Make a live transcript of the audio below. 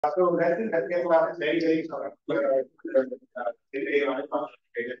So that came out very sort of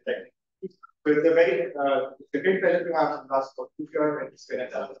concentrated technique. With the very great pleasure to have last Kolthur and his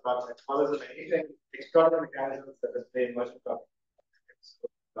about metabolism and aging, extraordinary mechanisms that display emergent properties.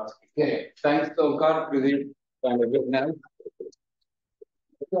 Okay, thanks, Kolthur, for the kind of now.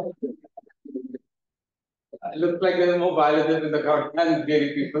 It looks like there's more biologists in the crowd than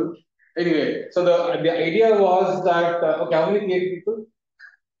theory people. Anyway, so the idea was that okay, how many theory people?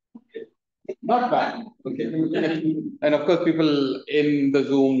 Not bad. Okay, and of course, people in the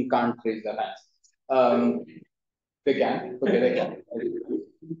Zoom can't raise their hands. They can. Okay, they can.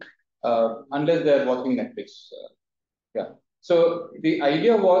 Unless they're watching Netflix. Yeah. So the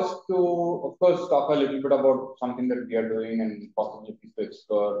idea was to, of course, talk a little bit about something that we are doing and possibilities to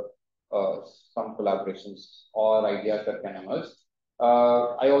explore some collaborations or ideas that can emerge.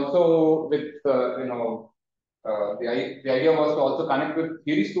 I also, with the idea was to also connect with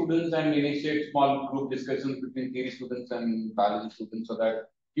theory students and initiate small group discussions between theory students and biology students, so that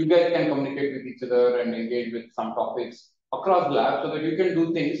you guys can communicate with each other and engage with some topics across the lab, so that you can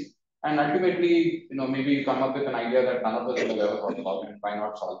do things. And ultimately, maybe you come up with an idea that none of us have ever thought about, and why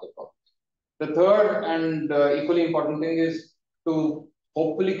not solve the problem? The third and equally important thing is to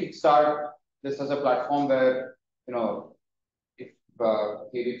hopefully kickstart this as a platform where, if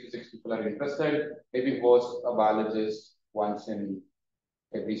theory physics people are interested, maybe host a biologist once in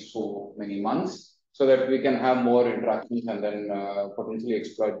every so many months, so that we can have more interactions and then potentially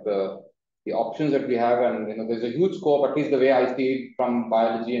exploit the options that we have. And there's a huge scope, at least the way I see it, from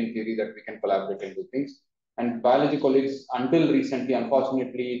biology and theory, that we can collaborate and do things. And biology colleagues, until recently,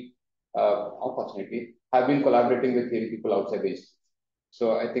 unfortunately, have been collaborating with theory people outside the institute.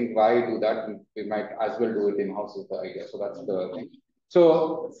 So I think why do that? We might as well do it in-house is the idea. So that's the thing.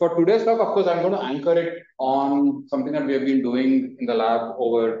 So for today's talk, of course, I'm going to anchor it on something that we have been doing in the lab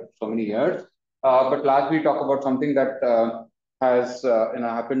over so many years. But largely talk about something that has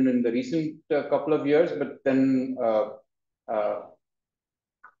happened in the recent couple of years, but then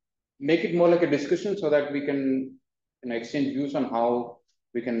make it more like a discussion, so that we can exchange views on how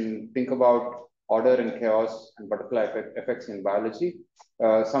we can think about order and chaos and butterfly effects in biology.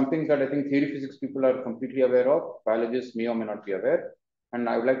 Something that I think theory physics people are completely aware of, biologists may or may not be aware. And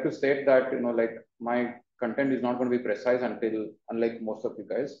I would like to state that, like, my content is not going to be precise unlike most of you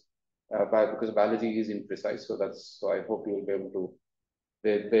guys, because biology is imprecise. So I hope you will be able to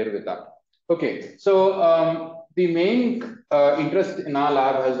bear with that. Okay, so the main interest in our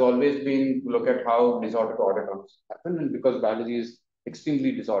lab has always been to look at how disorder to order terms happen, and because biology is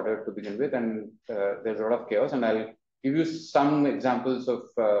extremely disordered to begin with, and there's a lot of chaos, and I'll give you some examples of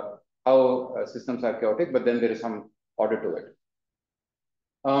how systems are chaotic, but then there is some order to it.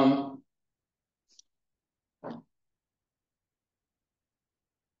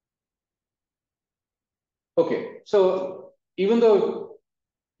 Okay, so even though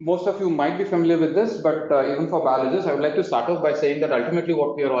most of you might be familiar with this, but even for biologists, I would like to start off by saying that ultimately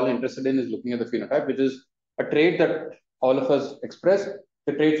what we are all interested in is looking at the phenotype, which is a trait that all of us express.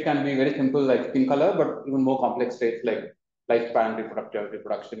 The traits can be very simple, like skin color, but even more complex traits like lifespan,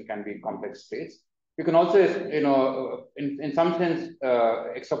 reproduction can be complex traits. You can also, in some sense,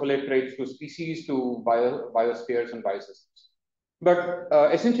 extrapolate traits to species, to biospheres and biosystems. But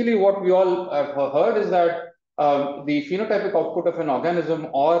essentially, what we all have heard is that the phenotypic output of an organism,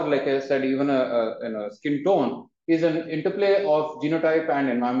 or like I said, even a skin tone, is an interplay of genotype and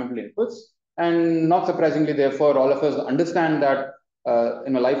environmental inputs. And not surprisingly, therefore, all of us understand that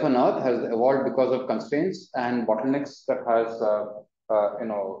life on Earth has evolved because of constraints and bottlenecks that that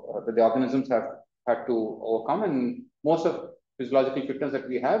the organisms have had to overcome. And most of physiological fitness that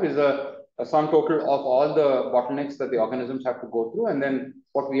we have is a sum total of all the bottlenecks that the organisms have to go through. And then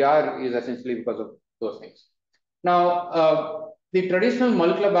what we are is essentially because of those things. Now, the traditional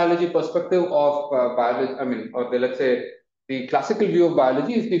molecular biology perspective of biology, or let's say the classical view of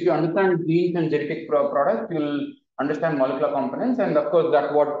biology is, if you understand genes and genetic products, you'll understand molecular components, and of course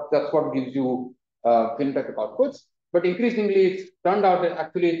that's what gives you phenotypic outputs. But increasingly, it's turned out that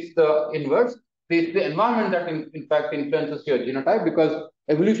actually it's the inverse. It's the environment that in fact influences your genotype, because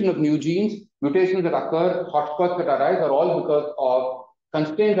evolution of new genes, mutations that occur, hotspots that arise are all because of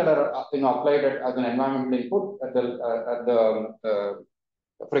constraints that are applied as an environmental input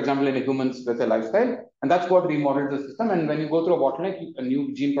for example, in a human's, let's say, lifestyle, and that's what remodels the system. And when you go through a bottleneck, a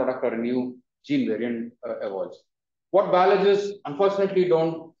new gene product or a new gene variant evolves. What biologists unfortunately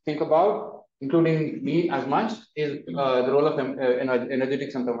don't think about, including me as much, is the role of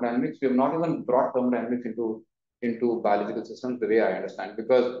energetics and thermodynamics. We have not even brought thermodynamics into biological systems the way I understand,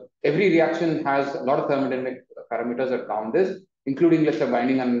 because every reaction has a lot of thermodynamic parameters that count this. including, let's say,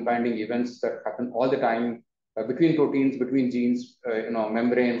 binding and unbinding events that happen all the time between proteins, between genes,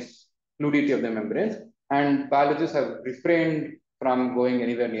 membranes, fluidity of the membranes. And biologists have refrained from going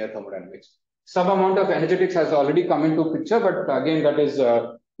anywhere near thermodynamics. Some amount of energetics has already come into picture, but again, that is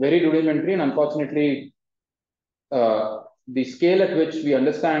very rudimentary, and unfortunately, the scale at which we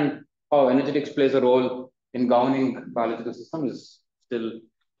understand how energetics plays a role in governing biological system is still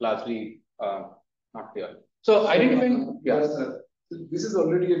largely not clear. So identifying, yes, this is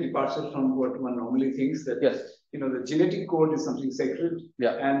already a departure from what one normally thinks, that yes, the genetic code is something sacred.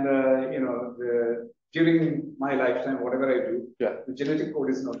 Yeah. And during my lifetime, whatever I do, yeah, the genetic code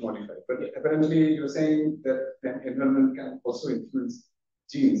is not modified. But apparently, you're saying that the environment can also influence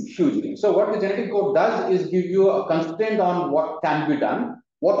genes hugely. So what the genetic code does is give you a constraint on what can be done.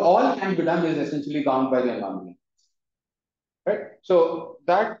 What all can be done is essentially governed by the environment. Right? So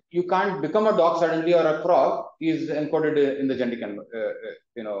that you can't become a dog suddenly or a frog is encoded in the genetic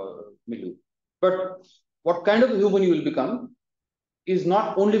milieu. But what kind of human you will become is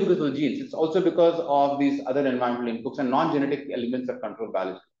not only because of the genes, it's also because of these other environmental inputs and non-genetic elements that control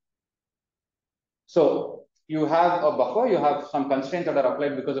biology. So you have a buffer, you have some constraints that are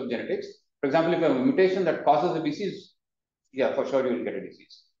applied because of genetics. For example, if you have a mutation that causes a disease, yeah, for sure you will get a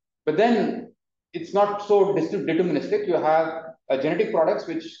disease. But then it's not so deterministic. You have genetic products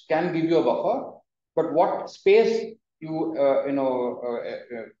which can give you a buffer, but what space you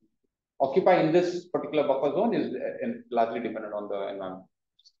occupy in this particular buffer zone is largely dependent on the environment.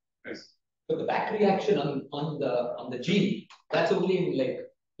 Yes. So the back reaction on the gene, that's only in like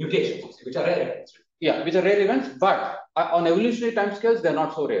mutations, which are rare events. Yeah, which are rare events, but on evolutionary timescales, they're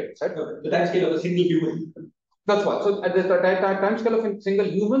not so rare, right? The timescale of a single human. That's what. So at the timescale of a single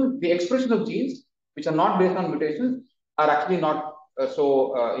human, the expression of genes, which are not based on mutations, are actually not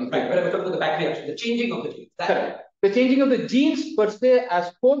so infrequent. Right, but I'm talking about the back reaction, the changing of the genes. Correct. The changing of the genes per se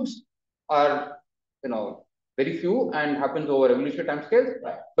as codes are, very few and happens over evolutionary timescales.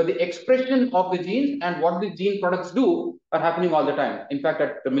 Right. But the expression of the genes and what the gene products do are happening all the time. In fact,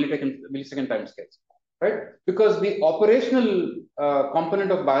 at the millisecond timescales. Right? Because the operational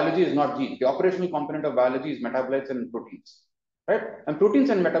component of biology is not genes. The operational component of biology is metabolites and proteins. Right? And proteins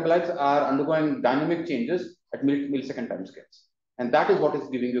and metabolites are undergoing dynamic changes at millisecond timescales. And that is what is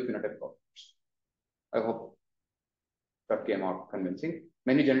giving you phenotype problems. I hope that came out convincing.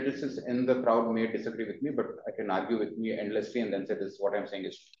 Many geneticists in the crowd may disagree with me, but I can argue with me endlessly and then say this, what I'm saying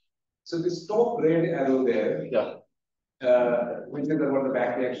is true. So this top red arrow there, yeah, which is about the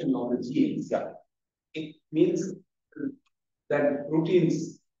back reaction of the genes, yeah, it means that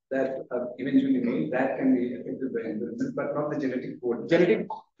proteins that are eventually made, that can be affected by environment, but not the genetic code.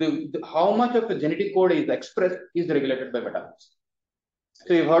 How much of the genetic code is expressed is regulated by metabolism.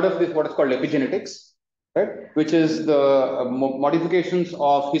 So you've heard of this, what is called epigenetics, right? Which is the modifications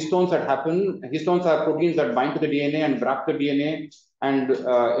of histones that happen. Histones are proteins that bind to the DNA and wrap the DNA, and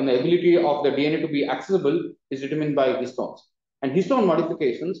in the ability of the DNA to be accessible is determined by histones. And histone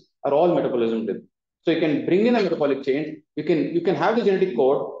modifications are all metabolism driven. So you can bring in a metabolic change. You can have the genetic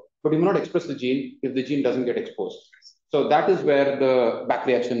code, but you may not express the gene if the gene doesn't get exposed. So that is where the back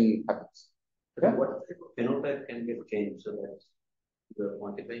reaction happens. Okay. What phenotype can get changed so that the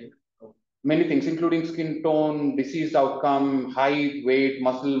quantifying? Many things, including skin tone, diseased outcome, height, weight,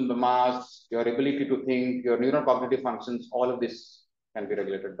 muscle mass, your ability to think, your neurocognitive functions, all of this can be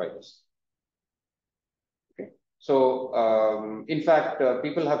regulated by this. Okay. So, in fact,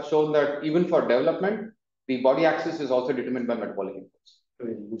 people have shown that even for development, the body axis is also determined by metabolic inputs. So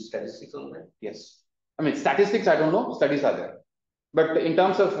we do statistics on that? Yes. I mean, statistics, I don't know, studies are there. But in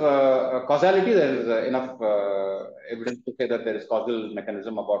terms of causality, there is enough evidence to say that there is causal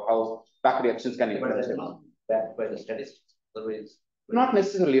mechanism about how back reactions can influence it. Not backed by the statistics. Otherwise, not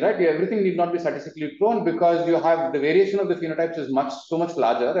necessarily, right? Everything need not be statistically proven because you have the variation of the phenotypes is so much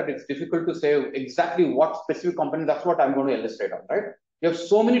larger that it's difficult to say exactly what specific component. That's what I'm going to illustrate on, right? You have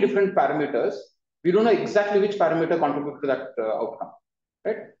so many different parameters. We don't know exactly which parameter contributes to that outcome,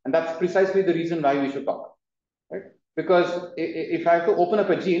 right? And that's precisely the reason why we should talk, right? Because if I have to open up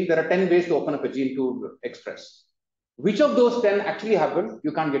a gene, there are 10 ways to open up a gene to express. Which of those 10 actually happen,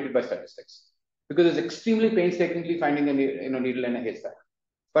 you can't get it by statistics. Because it's extremely painstakingly finding a needle in a haystack.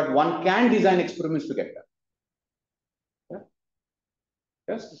 But one can design experiments to get that. Yeah?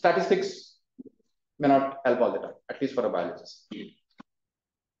 Yes, statistics may not help all the time, at least for a biologist.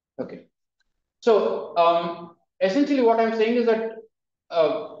 Okay. So essentially what I'm saying is that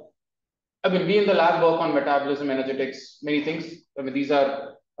I mean, we in the lab work on metabolism, energetics, many things. I mean, these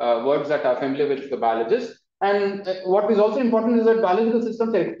are words that are familiar with the biologists. And what is also important is that biological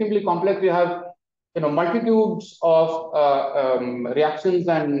systems are extremely complex. We have multitudes of reactions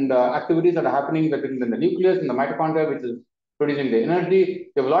and activities that are happening within the nucleus, in the mitochondria, which is producing the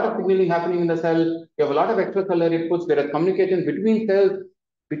energy. You have a lot of signaling happening in the cell. You have a lot of extracellular inputs. There is communication between cells,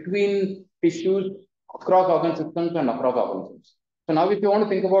 between tissues, across organ systems and across organisms. So now if you want to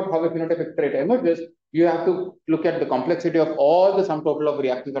think about how a phenotypic trait emerges, you have to look at the complexity of all the sum total of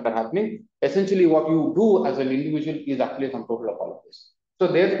reactions that are happening. Essentially, what you do as an individual is actually a sum total of all of this.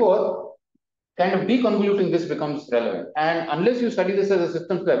 So therefore, kind of deconvoluting this becomes relevant. And unless you study this as a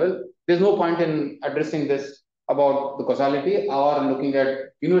systems level, there's no point in addressing this about the causality or looking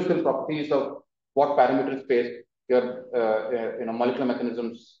at universal properties of what parameter space your molecular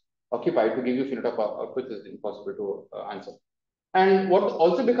mechanisms occupy to give you phenotype, which is impossible to answer. And what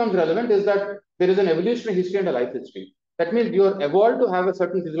also becomes relevant is that there is an evolutionary history and a life history. That means you are evolved to have a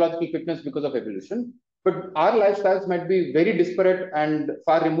certain physiological fitness because of evolution, but our lifestyles might be very disparate and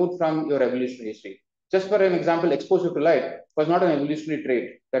far removed from your evolutionary history. Just for an example, exposure to light was not an evolutionary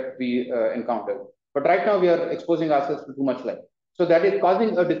trait that we encountered. But right now we are exposing ourselves to too much light. So that is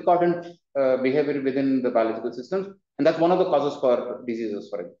causing a discordant behavior within the biological systems. And that's one of the causes for diseases,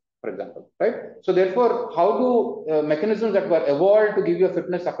 for example, right? So therefore, how do mechanisms that were evolved to give you a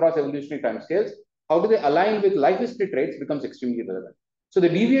fitness across evolutionary timescales, how do they align with life history traits becomes extremely relevant. So the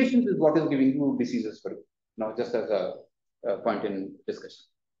deviations is what is giving you diseases for you, just as a point in discussion.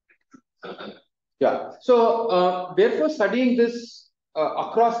 Yeah. So therefore, studying this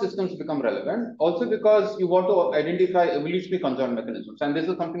across systems become relevant. Also because you want to identify evolutionary concerned mechanisms, and this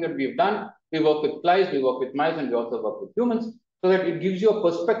is something that we have done. We work with flies, we work with mice, and we also work with humans, so that it gives you a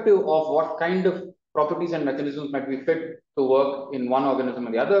perspective of what kind of properties and mechanisms might be fit to work in one organism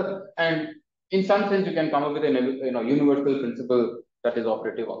or the other. And in some sense, you can come up with a universal principle that is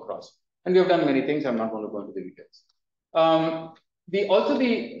operative across. And we have done many things. I'm not going to go into the details.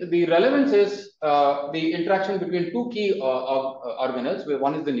 The relevance is the interaction between two key organelles. Where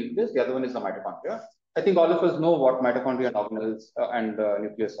one is the nucleus, the other one is the mitochondria. I think all of us know what mitochondria and organelles and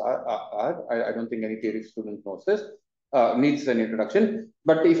nucleus are. I don't think any theory student knows this. Needs an introduction.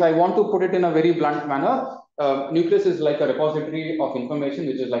 But if I want to put it in a very blunt manner, nucleus is like a repository of information,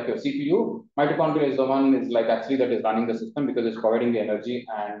 which is like your CPU. Mitochondria is the one is like actually that is running the system because it's providing the energy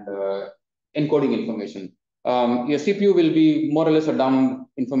and encoding information. Your CPU will be more or less a dumb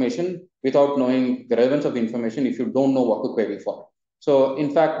information without knowing the relevance of the information if you don't know what to query for. So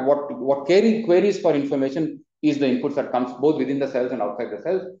in fact, what queries for information is the inputs that comes both within the cells and outside the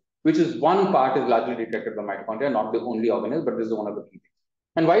cells, which is one part is largely detected by mitochondria, not the only organelle, but this is one of the key things.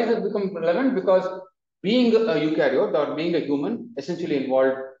 And why does it become relevant? Because being a eukaryote or being a human essentially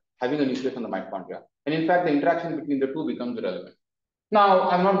involved having a nucleus on the mitochondria. And in fact, the interaction between the two becomes relevant. Now,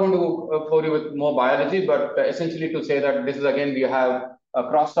 I'm not going to bore you with more biology, but essentially to say that this is again, we have a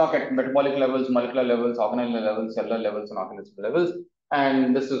crosstalk at metabolic levels, molecular levels, organelle levels, cellular levels, and organism levels.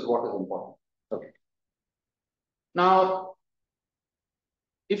 And this is what is important. Okay. Now,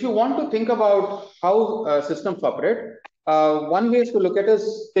 if you want to think about how systems operate, one way is to look at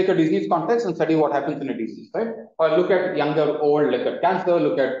is take a disease context and study what happens in a disease, right? Or look at younger, old, like at cancer,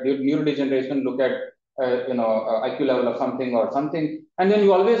 look at neurodegeneration, look at IQ level of something or something, and then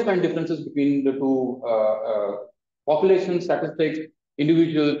you always find differences between the two population statistics,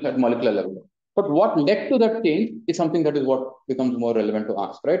 individuals at molecular level. But what led to that change is something that is what becomes more relevant to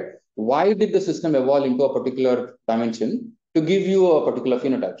ask, right? Why did the system evolve into a particular dimension to give you a particular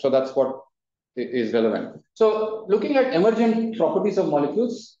phenotype? So that's what is relevant. So looking at emergent properties of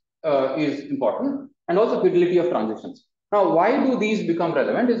molecules is important, and also fidelity of transitions. Now, why do these become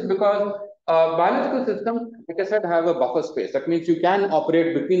relevant? Is because biological systems, like I said, have a buffer space. That means you can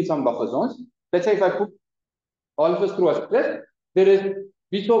operate between some buffer zones. Let's say if I put all of us through a stress, there is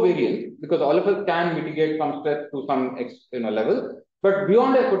Vico variance because all of us can mitigate some stress to some level. But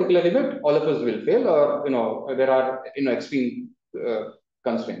beyond a particular limit, all of us will fail, or there are extreme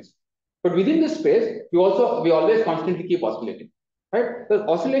constraints. But within this space, we always constantly keep oscillating, right? The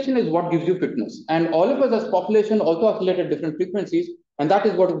oscillation is what gives you fitness, and all of us as population also oscillate at different frequencies, and that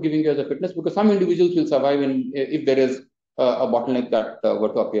is what is giving you as a fitness. Because some individuals will survive if there is a bottleneck that were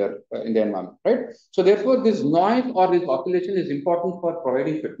to appear in the environment, right? So therefore, this noise or this oscillation is important for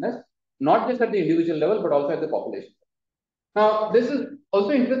providing fitness, not just at the individual level, but also at the population. Now, this is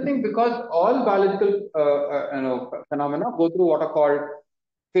also interesting because all biological phenomena go through what are called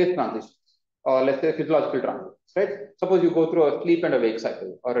phase transitions, or let's say physiological transitions, right? Suppose you go through a sleep and a wake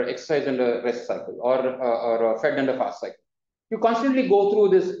cycle, or exercise and a rest cycle, or a fed and a fast cycle. You constantly go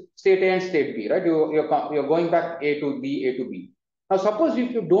through this state A and state B, right? You're going back A to B, A to B. Now, suppose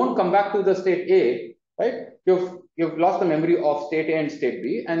if you don't come back to the state A, right? You've lost the memory of state A and state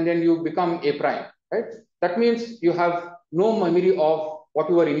B, and then you become A prime. right? That means you have no memory of what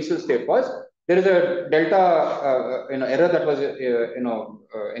your initial state was. There is a delta error that was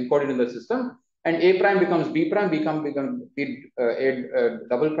encoded in the system, and A prime becomes B prime, becomes A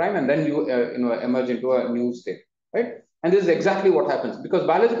double prime, and then you emerge into a new state, right? And this is exactly what happens because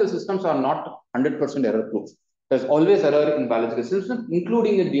biological systems are not 100% error proof. There's always error in biological systems,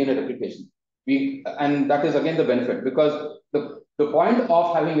 including in DNA replication. And that is again the benefit because the point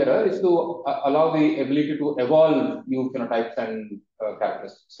of having error is to allow the ability to evolve new phenotypes and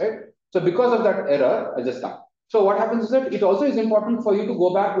characteristics, right? So because of that error, I just come. So what happens is that it also is important for you to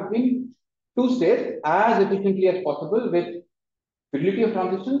go back between two states as efficiently as possible with fidelity of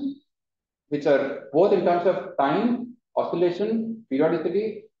transitions, which are both in terms of time, oscillation,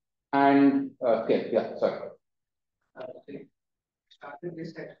 periodicity, and scale. Yeah, sorry. Starting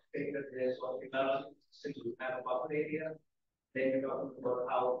this thing that there's orthogonal systems will have a buffer area. Then we're talking about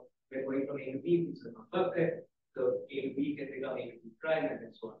how we're going from A to B, which is not perfect. So A to B can become A to B prime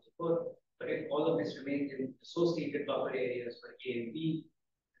and so on and so forth. But if all of this remains in associated buffer areas for A and B,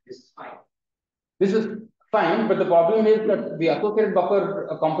 this is fine. This is fine, but the problem is that the associated buffer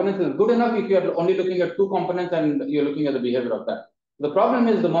components is good enough if you are only looking at two components and you're looking at the behavior of that. The problem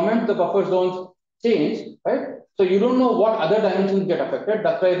is the moment the buffer zones change, right? So you don't know what other dimensions get affected.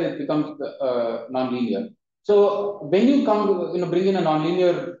 That's why it becomes non-linear. So when you come, bring in a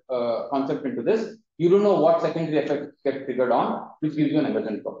non-linear concept into this, you don't know what secondary effects get triggered on, which gives you an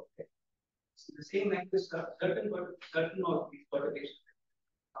emergent problem. So the same like this, certain of these perturbations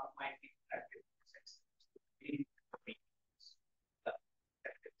might be active.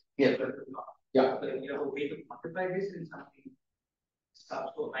 Yeah. Yeah. But you have a way to quantify this in something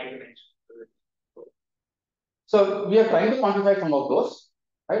starts to high dimension. So we are trying to quantify some of those,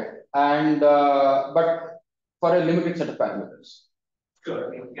 right? And but for a limited set of parameters.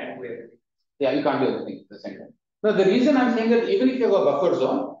 Sure, you can't do everything. Yeah, you can't do everything at the same time. Now the reason I'm saying that even if you have a buffer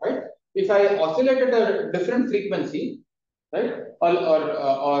zone, right? If I oscillate at a different frequency, right,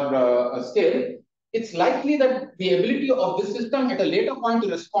 or a scale, it's likely that the ability of this system at a later point to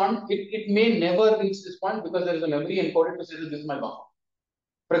respond, it may never reach this point because there is a memory encoded to say that this is my buffer.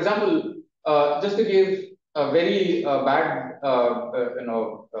 For example, just to give a very bad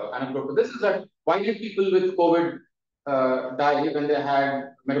anecdote to this is that why did people with COVID die when they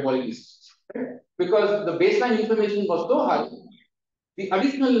had metabolic disease? Right? Because the baseline inflammation was so high, the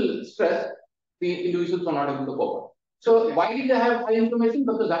additional stress the individuals were not able to cope. So why did they have high inflammation?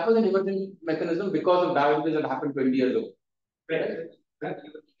 Because that was an emergent mechanism because of diabetes that happened 20 years ago. Right.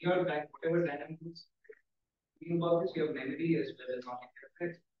 Your whatever dynamics about this, your memory as well as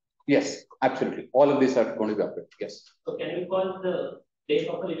non-interface. Yes, absolutely. All of these are going to be updated. Yes. So can we call the date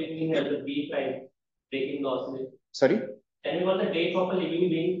of a living being as a B prime breaking the oscillation? Sorry? Can we call the date of a living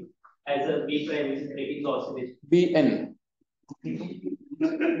being as a B prime which is breaking the oscillation? BN.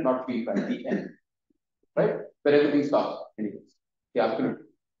 Not B prime, BN. Right? Where everything stops. Anyways. Yeah, absolutely.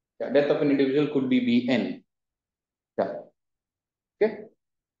 Yeah, death of an individual could be BN. Yeah. Okay.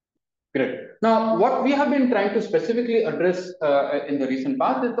 Great. Now, what we have been trying to specifically address in the recent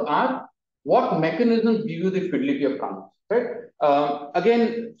past is to ask what mechanisms give you the fidelity of transition, right?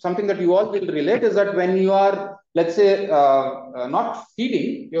 Again, something that you all will relate is that when you are, let's say, not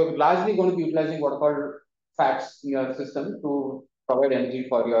feeding, you're largely going to be utilizing what are called fats in your system to provide energy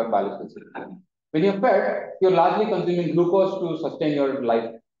for your biological system. When you're fed, you're largely consuming glucose to sustain your life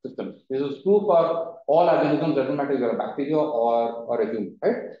system. This is true for all organisms, doesn't matter if you're a bacteria or a human,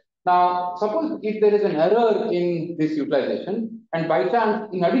 right? Now, suppose if there is an error in this utilization, and by chance,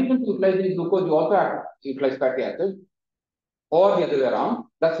 in addition to utilizing glucose, you also have to utilize fatty acid, or the other way around,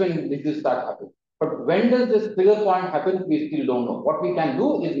 that's when this starts happening. But when does this trigger point happen, we still don't know. What we can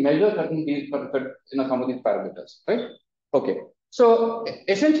do is measure certain these, some of these parameters, right? Okay. So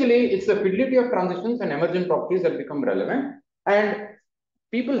essentially, it's the fidelity of transitions and emergent properties that become relevant. And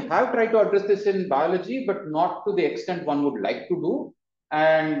people have tried to address this in biology, but not to the extent one would like to do.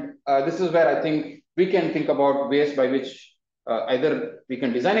 And this is where I think we can think about ways by which either we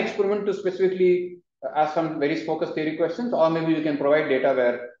can design experiment to specifically ask some very focused theory questions, or maybe we can provide data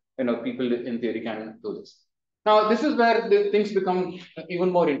where people in theory can do this. Now, this is where the things become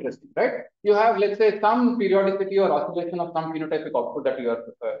even more interesting, right? You have, let's say, some periodicity or oscillation of some phenotypic output that you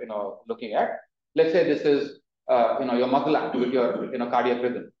are looking at. Let's say this is your muscle activity or cardiac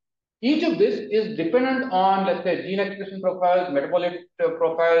rhythm. Each of this is dependent on, let's say, gene expression profiles, metabolic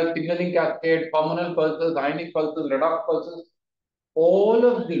profiles, signaling cascade, hormonal pulses, ionic pulses, redox pulses. All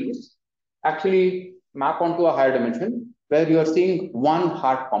of these actually map onto a higher dimension where you are seeing one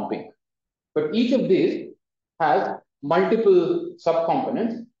heart pumping. But each of these has multiple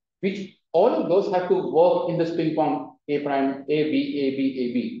subcomponents which all of those have to work in this ping pong A prime, A, B, A, B,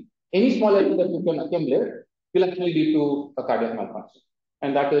 A, B. Any small error that you can accumulate will actually lead to a cardiac malfunction.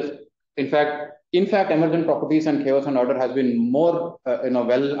 And that is, in fact, emergent properties and chaos and order has been more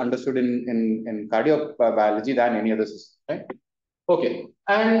well understood in cardiobiology than any other system, right? Okay,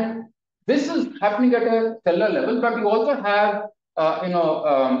 and this is happening at a cellular level, but you also have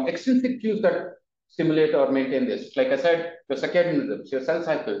extrinsic cues that stimulate or maintain this. Like I said, your circadian rhythms, your cell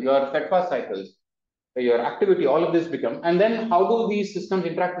cycle, your steadfast cycles, your activity, all of this become. And then how do these systems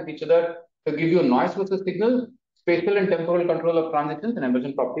interact with each other to give you noise versus signal, spatial and temporal control of transitions, and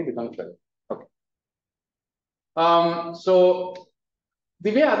emergent property becomes relevant. Okay. So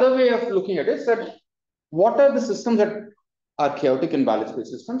the other way of looking at it is that what are the systems that are chaotic and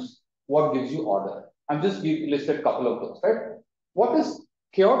balance-based systems? What gives you order? I've just listed a couple of those, right? What is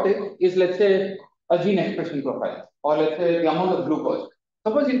chaotic is, let's say, a gene expression profile, or let's say the amount of glucose.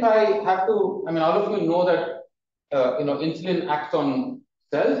 Suppose if I have to, I mean, all of you know that insulin acts on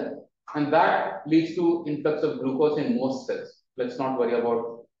cells, and that leads to influx of glucose in most cells. Let's not worry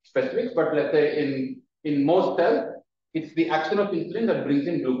about specifics, but let's say in most cells, it's the action of insulin that brings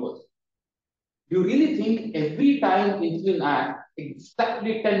in glucose. Do you really think every time insulin acts,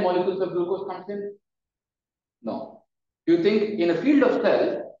 exactly 10 molecules of glucose comes in? No. Do you think in a field of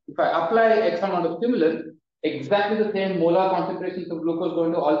cells, if I apply X amount of stimulus, exactly the same molar concentrations of glucose go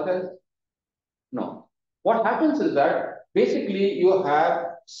into all cells? No. What happens is that basically you have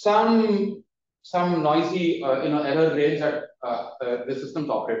some noisy error range that the system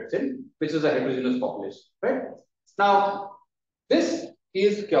operates in, which is a heterogeneous population, right? Now, this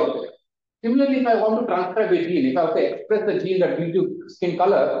is chaotic. Similarly, if I want to transcribe a gene, if I have to express the gene that gives you skin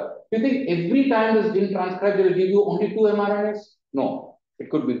color, do you think every time this gene transcribes, it will give you only 2 mRNAs? No. It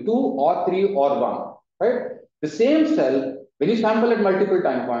could be 2 or 3 or 1, right? The same cell, when you sample at multiple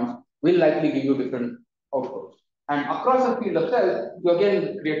time points, will likely give you different outputs. And across a field of cells, you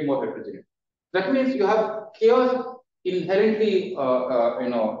again create more heterogeneity. That means you have chaos inherently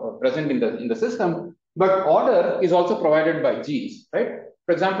present in the system, but order is also provided by genes, right?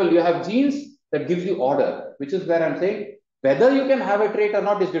 For example, you have genes that gives you order, which is where I'm saying whether you can have a trait or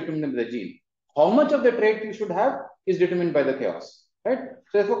not is determined by the gene. How much of the trait you should have is determined by the chaos, right?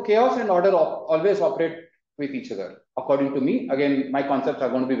 So therefore, chaos and order always operate with each other. According to me, again, my concepts are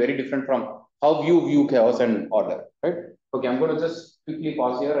going to be very different from how you view chaos and order, right? Okay, I'm going to just quickly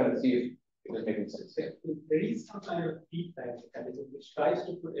pause here and see if it is making sense. Yeah. There is some kind of feedback mechanism which tries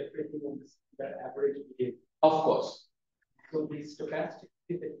to put everything on that average behavior. Of course. So the stochastic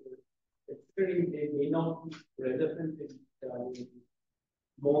considering they may not be relevant in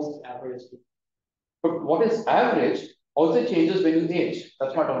most average. But what is average also changes when you age.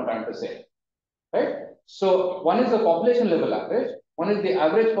 That's what I'm trying to say, right? So one is the population level average, one is the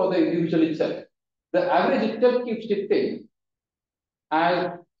average for the individual itself. The average itself keeps shifting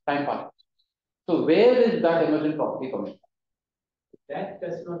as time passes. So where is that emergent property coming from? That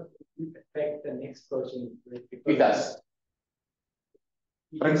does not affect the next person. It does.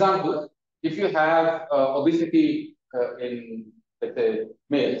 For example, if you have obesity in, let's say,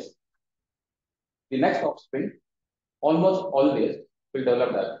 males, the next offspring almost always will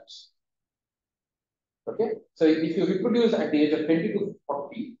develop diabetes. Okay, so if you reproduce at the age of 20 to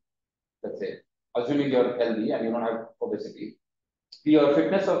 40, let's say, assuming you're healthy and you don't have obesity, your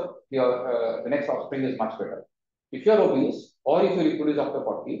fitness of your the next offspring is much better. If you're obese or if you reproduce after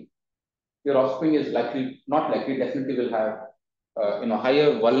 40, your offspring is definitely will have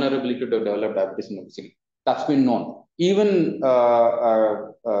higher vulnerability to develop diabetes and obesity. That's been known. Even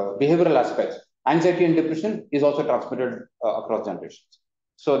behavioral aspects, anxiety and depression is also transmitted across generations.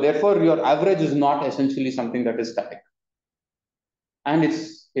 So therefore, your average is not essentially something that is static, and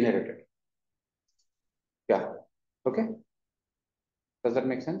it's inherited. Yeah. Okay. Does that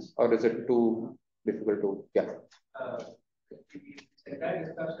make sense, or is it too difficult to? Yeah. That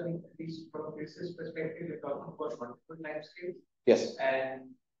discussion, at least from a business perspective, you're talking about multiple time scales. Yes. And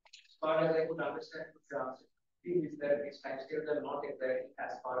as far as I could understand the answer, is that these time scales are not exactly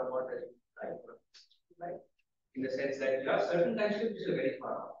as far apart as you like. In the sense that there are certain time scales which are very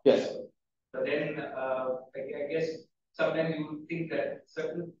far apart. Yes. But then, I guess sometimes you would think that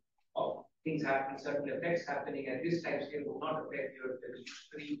certain things happen, certain effects happening at this time scale will not affect your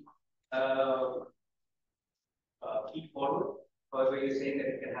trajectory feed forward. Or where you're saying that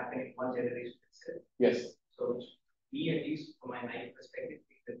it can happen in one generation itself. Yes. So me, at least from my naive perspective,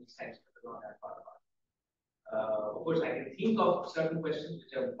 think that these time scales are not that far apart. Of course, I can think of certain questions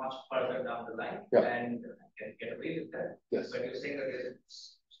which are much further down the line, and I can get away with that. Yes. But you're saying that there's a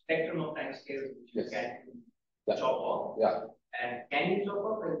spectrum of time scales which you can chop off. Yeah. And can you chop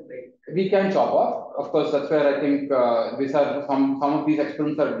off? Like, we can chop off. Of course, that's where I think these are some of these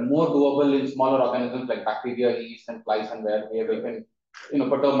experiments are more doable in smaller organisms like bacteria, yeast, and flies, and where we can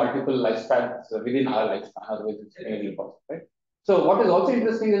perturb multiple lifespans within our lifespan. Otherwise, it's really impossible, right? So, what is also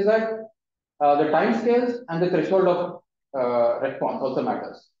interesting is that the time scales and the threshold of response also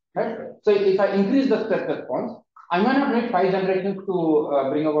matters, right? So, if I increase the stress response, I might not need 5 generations to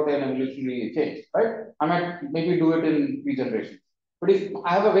bring about an evolutionary change, right? I might maybe do it in 3 generations. But if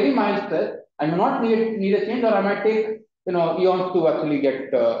I have a very mild stress, I may not need a change, or I might take eons to actually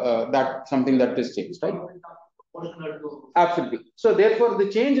get that something that is changed, right? proportional to. Absolutely. So therefore, the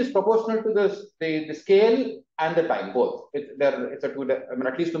change is proportional to the scale and the time, both. It's a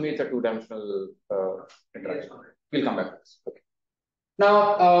at least to me, it's a two-dimensional interaction. We'll come back to this. Okay.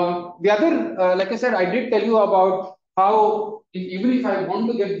 Now, the other, like I said, I did tell you about how even if I want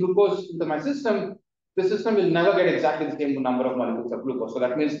to get glucose into my system, the system will never get exactly the same number of molecules of glucose. So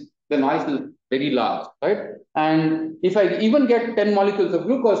that means the noise is very large, right? And if I even get 10 molecules of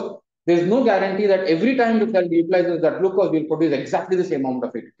glucose, there's no guarantee that every time the cell utilizes that glucose, will produce exactly the same amount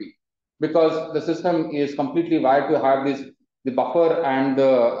of ATP, because the system is completely wired to have the buffer and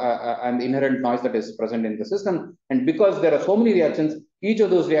the inherent noise that is present in the system. And because there are so many reactions, each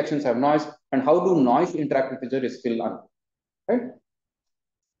of those reactions have noise, and how do noise interact with each other is still unknown, right?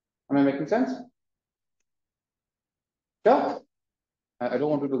 Am I making sense? Yeah. I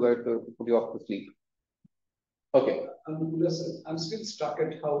don't want to put you off to sleep. Okay. I'm still struck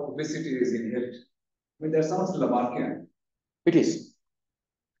at how obesity is inherent. I mean, that sounds Lamarckian. It is.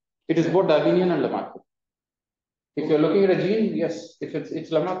 It is both Darwinian and Lamarckian. If you're looking at a gene, yes, if it's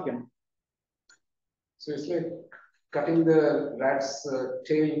Lamarckian. So it's like cutting the rat's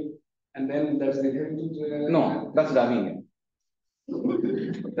tail, and then there's the inherent. No, that's Darwinian.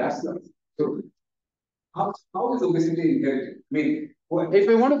 That's not. So how is obesity inherited? I mean, if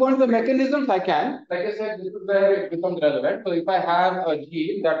I want to go into the mechanisms, I can. Like I said, this is where it becomes relevant. So if I have a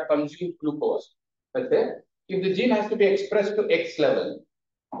gene that consumes glucose, let's say, if the gene has to be expressed to X level,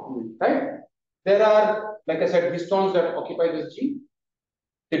 right? There are, like I said, histones that occupy this gene.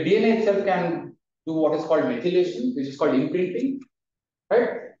 The DNA itself can do what is called methylation, which is called imprinting, right?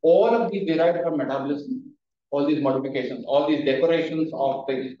 All of these derived from metabolism. All these modifications, all these decorations of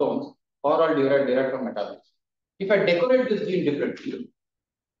the histones are all derived from metabolism. If I decorate this gene differently,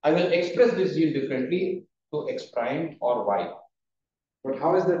 I will express this gene differently to X prime or Y. But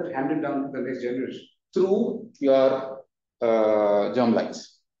how is that handed down to the next generation? Through your germ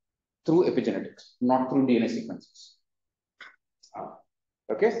lines, through epigenetics, not through DNA sequences.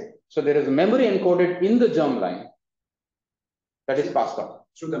 Okay, so there is a memory encoded in the germ line that is passed on.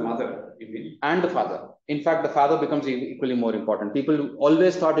 Through the mother, you mean? And the father. In fact, the father becomes equally more important. People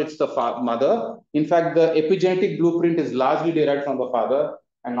always thought it's the mother. In fact, the epigenetic blueprint is largely derived from the father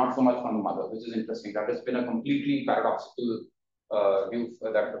and not so much from the mother, which is interesting. That has been a completely paradoxical view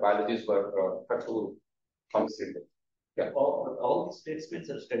that the biologists were cut to consider. Yeah. All the statements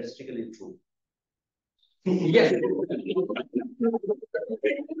are statistically true. Yes.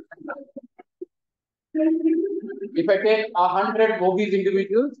 If I take 100 obese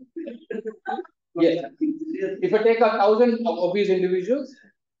individuals, yes. If I take 1,000 obese individuals,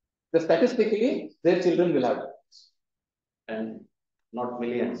 statistically, their children will have it. And not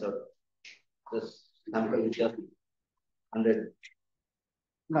millions, or this sample is just 100.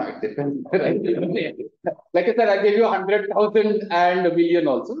 No, it depends. Like I said, I gave you 100,000 and a million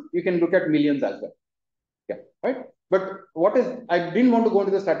also. You can look at millions as well. Yeah, right? But I didn't want to go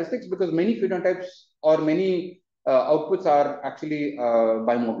into the statistics because many phenotypes or many outputs are actually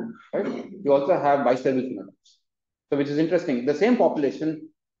bimodal, right? You also have bistable phenotypes. So, which is interesting. The same population,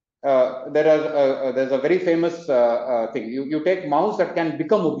 there's a very famous thing. You take mouse that can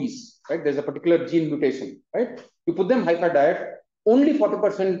become obese, right? There's a particular gene mutation, right? You put them high-fat diet, only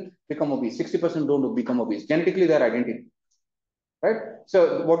 40% become obese, 60% don't become obese. Genetically, they're identical, right?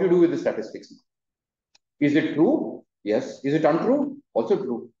 So, what do you do with the statistics? Is it true? Yes. Is it untrue? Also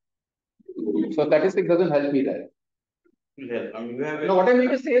true. So statistics doesn't help me there. Yeah, I mean, What I mean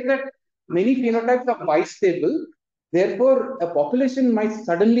to say is that many phenotypes are bistable. Therefore, a population might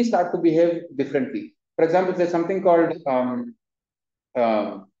suddenly start to behave differently. For example, there's something called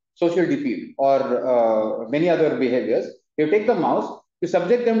social defeat or many other behaviors. You take the mouse, you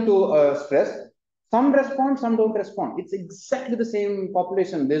subject them to stress. Some respond, some don't respond. It's exactly the same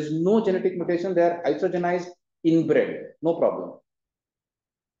population. There's no genetic mutation. They are isogenized, inbred, no problem.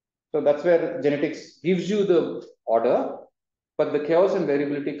 So that's where genetics gives you the order, but the chaos and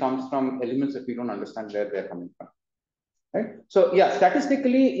variability comes from elements that we don't understand where they're coming from. Right? So yeah,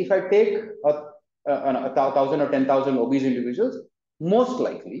 statistically, if I take 1,000 or 10,000 obese individuals, most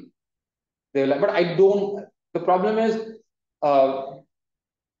likely they will. But I don't. The problem is,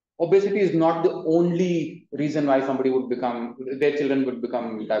 obesity is not the only reason why their children would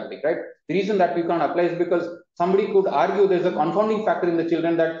become diabetic, right? The reason that we can't apply is because somebody could argue there's a confounding factor in the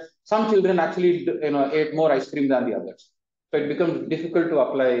children that some children actually, ate more ice cream than the others. So it becomes difficult to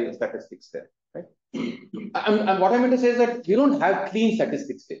apply statistics there, right? And what I meant to say is that we don't have clean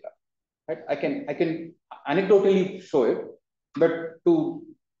statistics data, right? I can anecdotally show it, but to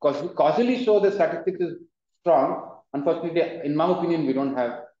causally show the statistics is strong. Unfortunately, in my opinion, we don't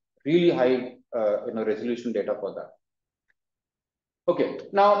have really high resolution data for that. Okay,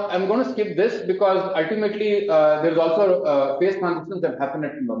 now I'm going to skip this because ultimately there's also phase transitions that happen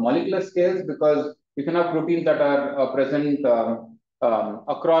at molecular scales, because you can have proteins that are present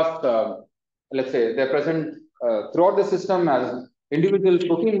across, let's say they're present throughout the system as individual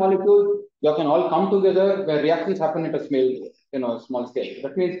protein molecules. You can all come together where reactions happen at a small scale.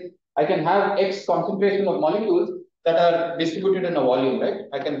 That means I can have X concentration of molecules that are distributed in a volume, right?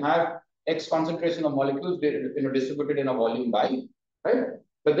 I can have X concentration of molecules distributed in a volume by, right?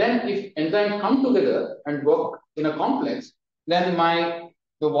 But then if enzymes come together and work in a complex, then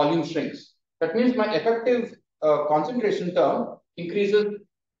the volume shrinks. That means my effective concentration term increases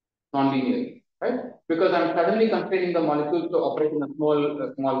non-linearly, right? Because I'm suddenly constraining the molecules to operate in a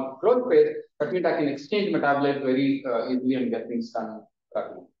small growth phase. That means I can exchange metabolites very easily and get things done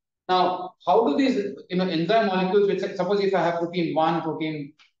rapidly. Now, how do these enzyme molecules, which suppose if I have protein 1,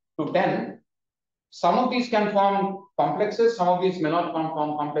 protein to 10, some of these can form complexes, some of these may not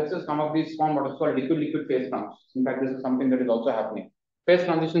form complexes, some of these form what is called liquid-liquid phase transitions. In fact, this is something that is also happening. Phase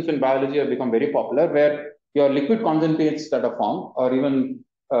transitions in biology have become very popular, where your liquid concentrates that are formed, or even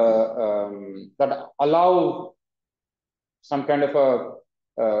that allow some kind of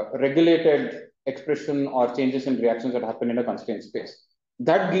a regulated expression or changes in reactions that happen in a constrained space.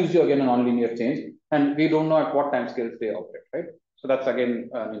 That gives you again a nonlinear change, and we don't know at what time scales they operate, right? So that's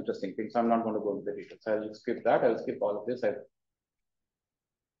again an interesting thing. So I'm not going to go into the details. I'll skip that. I'll skip all of this.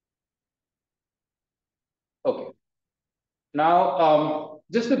 Okay. Now,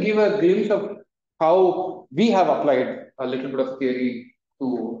 just to give a glimpse of how we have applied a little bit of theory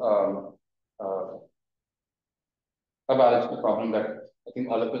to a biological problem that I think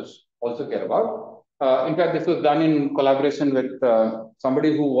all of us also care about. In fact, this was done in collaboration with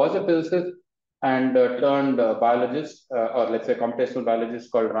somebody who was a physicist and turned biologist, or let's say computational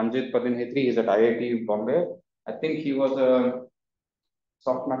biologist, called Ranjit Padinhetri. He's at IIT Bombay. I think he was a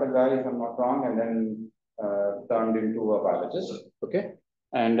soft matter guy, if I'm not wrong, and then turned into a biologist. Okay,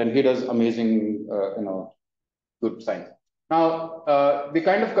 and then he does amazing, good science. Now, the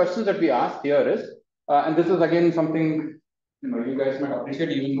kind of questions that we asked here is, and this is again something you guys might appreciate,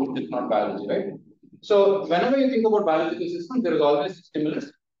 even though it's not biology, right? So whenever you think about biological systems, there is always a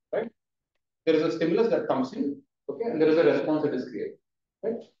stimulus, right? There is a stimulus that comes in, okay, and there is a response that is created,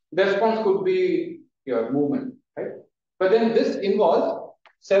 right? The response could be your movement, right? But then this involves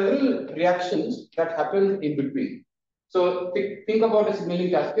several reactions that happen in between. So think about a signaling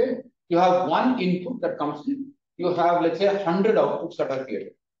cascade. You have one input that comes in. You have, let's say, 100 outputs that are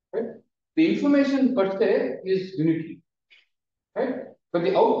created, right? The information per se is unitary, right? But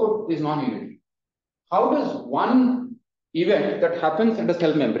the output is non-unitary. How does one event that happens at the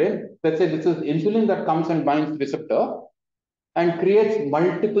cell membrane, let's say this is insulin that comes and binds receptor and creates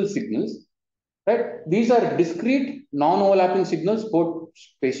multiple signals, right? These are discrete, non-overlapping signals, both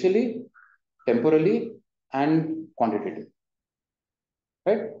spatially, temporally, and quantitatively,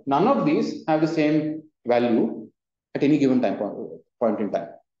 right? None of these have the same value at any given point in time.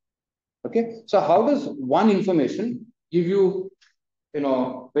 Okay, so how does one information give you,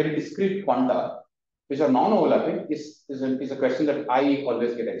 very discrete quanta, which are non-overlapping, is a question that I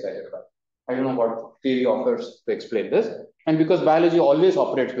always get excited about. I don't know what theory offers to explain this, and because biology always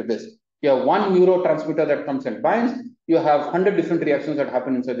operates with this. You have one neurotransmitter that comes and binds. You have 100 different reactions that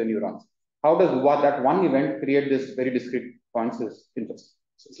happen inside the neurons. How does that one event create this very discrete points is interesting.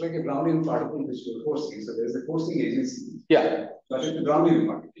 So it's like a Brownian particle which you're forcing. So there's a forcing agency. Yeah. But it's a Brownian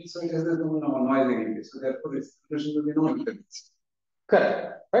particle. So it has no noise anyway. So therefore its solution will be non-interference.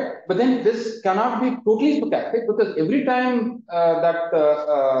 Correct. Right. But then this cannot be totally stochastic, because every time so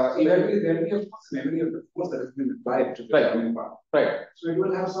there will be a force memory of the force that has been applied to the Brownian particle. Right. So it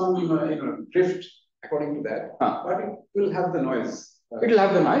will have some drift according to that, but it will have the noise. It will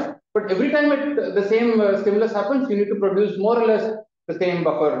have the noise, but every time the same stimulus happens, you need to produce more or less the same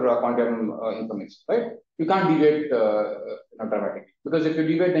buffer quantum information, right? You can't deviate dramatically, because if you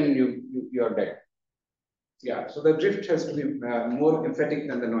deviate, then you are dead. Yeah, so the drift has to be more emphatic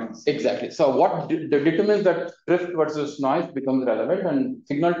than the noise. Exactly. So what determines that drift versus noise becomes relevant, and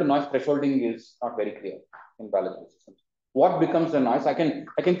signal to noise thresholding is not very clear in biological systems. What becomes the noise? I can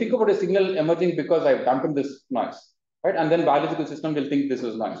think about a signal emerging because I've dampened this noise, right? And then biological system will think this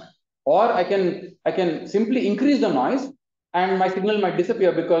is noise. Or I can simply increase the noise, and my signal might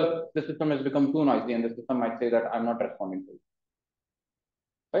disappear because the system has become too noisy, and the system might say that I'm not responding to it.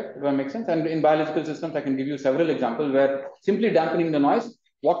 Right? Does that make sense? And in biological systems, I can give you several examples where simply dampening the noise,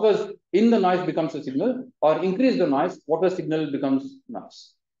 what was in the noise becomes a signal, or increase the noise, what was signal becomes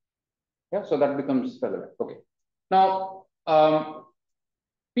noise. Yeah, so that becomes relevant. Okay. Now,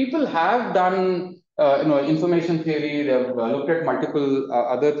 people have done information theory. They have looked at multiple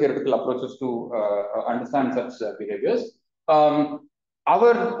other theoretical approaches to understand such behaviors. Our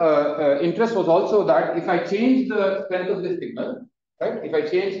interest was also that if I change the strength of the signal, right? If I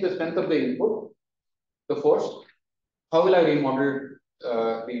change the strength of the input, the force, how will I remodel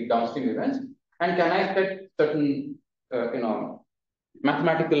the downstream events? And can I set certain,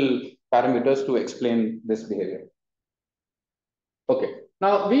 mathematical parameters to explain this behavior? Okay.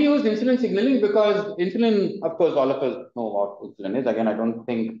 Now, we use insulin signaling because insulin, of course, all of us know what insulin is. Again, I don't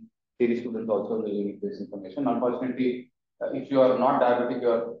think theory students also really need this information. Unfortunately, if you are not diabetic, you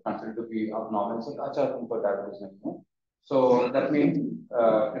are considered to be abnormal. So, acha for diabetes. So that means,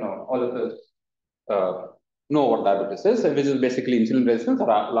 all of us know what diabetes is, which is basically insulin resistance or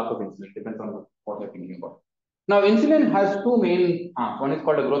lack of insulin, depends on what you're thinking about. Now, insulin has two main arms. One is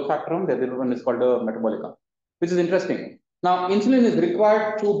called a growth factor arm, the other one is called a metabolic arm, which is interesting. Now, insulin is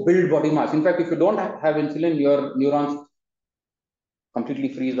required to build body mass. In fact, if you don't have insulin, your neurons completely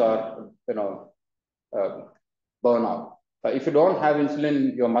freeze or burn out. If you don't have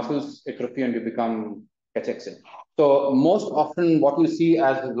insulin, your muscles atrophy and you become cachexia. So most often, what you see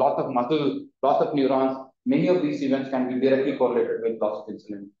as loss of muscle, loss of neurons, many of these events can be directly correlated with loss of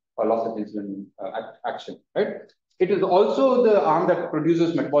insulin or loss of insulin action. Right? It is also the arm that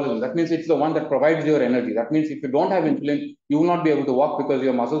produces metabolism. That means it's the one that provides your energy. That means if you don't have insulin, you will not be able to walk because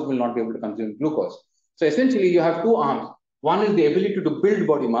your muscles will not be able to consume glucose. So essentially, you have two arms. One is the ability to build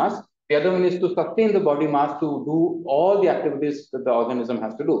body mass. The other one is to sustain the body mass to do all the activities that the organism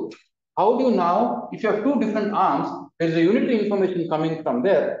has to do. How do you now, if you have two different arms, there is a unitary information coming from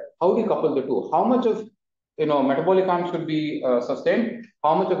there. How do you couple the two? How much of metabolic arm should be sustained?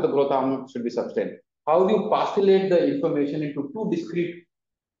 How much of the growth arm should be sustained? How do you postulate the information into two discrete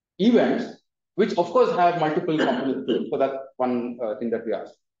events, which of course have multiple components? So that's one thing that we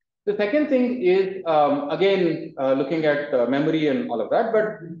asked. The second thing is, again, looking at memory and all of that,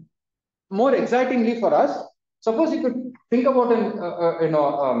 but more excitingly for us, suppose you could think about a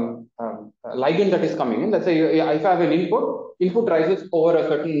ligand that is coming in. Let's say if I have an input rises over a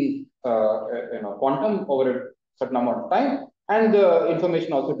certain quantum over a certain amount of time, and the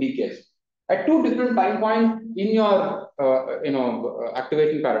information also decays. At two different time points in your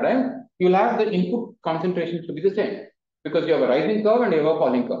activation paradigm, you'll have the input concentrations to be the same because you have a rising curve and you have a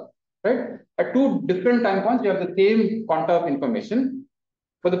falling curve, right? At two different time points, you have the same quanta of information,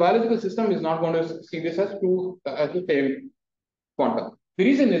 but the biological system is not going to see this as the same quantum. The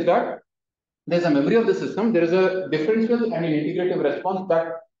reason is that there's a memory of the system, there is a differential and an integrative response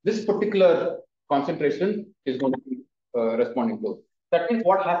that this particular concentration is going to be responding to. That means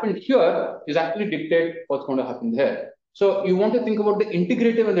what happened here is actually dictate what's going to happen there. So you want to think about the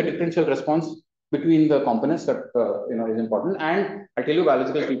integrative and the differential response between the components that is important. And I tell you,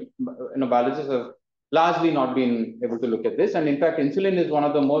 biologists have largely not been able to look at this. And in fact, insulin is one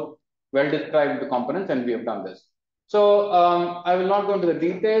of the most well-described components, and we have done this. So I will not go into the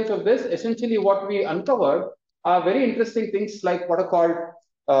details of this. Essentially, what we uncovered are very interesting things like what are called,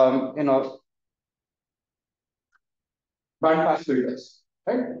 bandpass filters,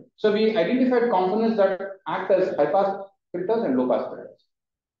 right? So we identified components that act as high-pass filters and low-pass filters.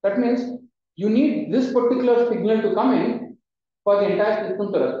 That means you need this particular signal to come in for the entire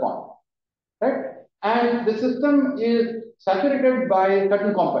system to respond, right? And the system is saturated by a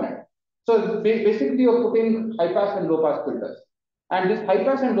certain component. So basically, you're putting high-pass and low-pass filters. And this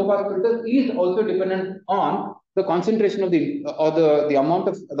high-pass and low-pass filters is also dependent on the concentration of the amount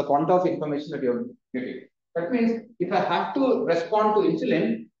of the quanta of information that you're getting. That means if I have to respond to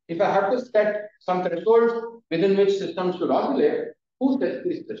insulin, if I have to set some thresholds within which systems should oscillate, who sets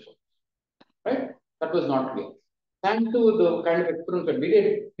these thresholds? Right? That was not clear. Thanks to the kind of experiments that we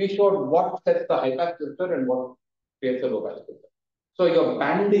did, we showed what sets the high pass filter and what creates a low pass filter. So your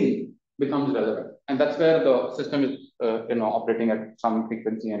banding becomes relevant, and that's where the system is operating at some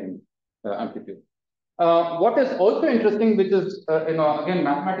frequency and amplitude. What is also interesting, which is again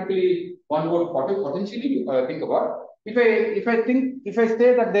mathematically one would potentially think about. If I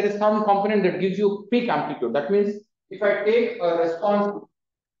say that there is some component that gives you peak amplitude, that means if I take a response,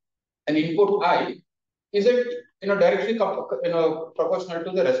 an input I, is it directly proportional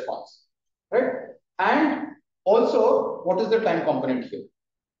to the response, right? And also, what is the time component here,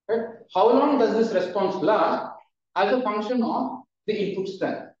 right? How long does this response last as a function of the input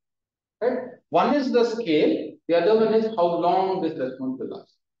strength, right? One is the scale, the other one is how long this response will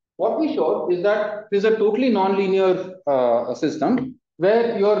last. What we showed is that this is a totally non-linear system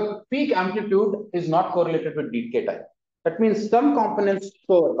where your peak amplitude is not correlated with decay time. That means some components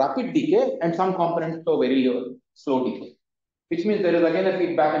show rapid decay and some components show very slow decay, which means there is again a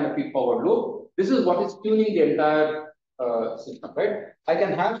feedback and a feed-forward loop. This is what is tuning the entire system, right? I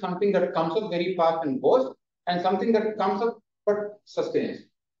can have something that comes up very fast and goes, and something that comes up but sustains.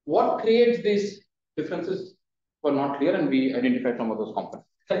 What creates these differences were not clear, and we identified some of those components.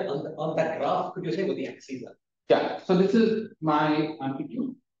 Sorry, on that graph, could you say what the axes are? Yeah, so this is my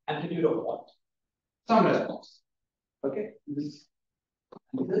amplitude. Amplitude of what? Some response. Okay, this is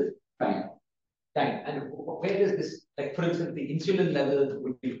time. Time. And where is this, like for instance, the insulin level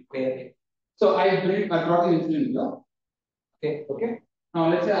would be where? So I brought the insulin here. Okay. Okay. Now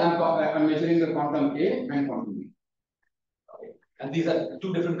let's say I'm measuring the quantum A and quantum B. Okay. And these are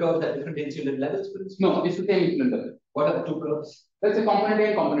two different curves at different insulin levels, for instance? No, it's the same insulin level. What are the two curves? Let's say component A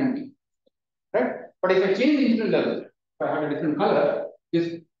and component B. Right? But if I change the insulin level, if I have a different color,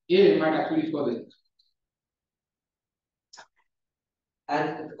 this A might actually show this.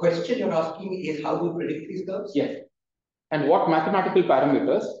 And the question you're asking is how do you predict these curves? Yes. And what mathematical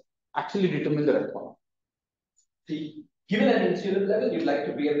parameters actually determine the response? See, given an insulin level, you'd like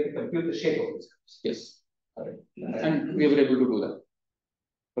to be able to compute the shape of these curves. Yes. All right. And we were able to do that.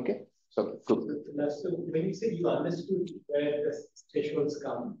 Okay. So good. So when you say you understood where the thresholds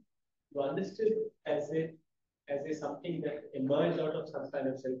come, you understood as a something that emerged out of some kind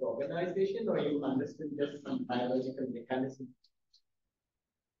of self-organization, or you understood just some biological mechanism?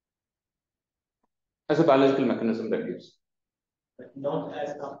 As a biological mechanism that gives. But not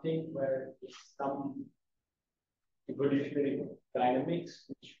as something where some evolutionary dynamics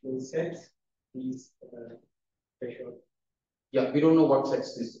which will set these thresholds. Yeah, we don't know what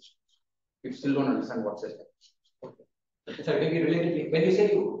sets these thresholds. We still don't understand what sets them. Okay. So maybe relatively, when you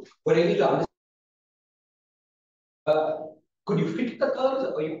say you were able to understand, could you fit the curves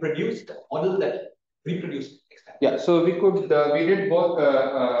or you produced a model that reproduced exactly? Yeah, so we could, we did both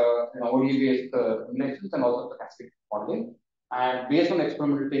OE-based simulations and also stochastic modeling. And based on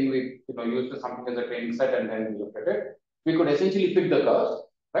experimental thing, we used something as a training set and then we looked at it. We could essentially fit the curves,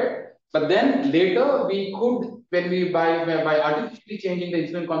 right? But then later we could, when we by artificially changing the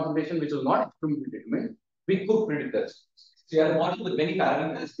insulin concentration, which was not experimentally determined, we could predict this. So you have a model with many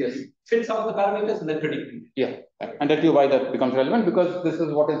parameters. Yes. Fit some of the parameters and then predict them. Yeah, and that's why that becomes relevant, because this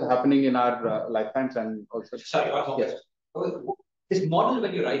is what is happening in our lifetimes and also. Sorry, yes. This model,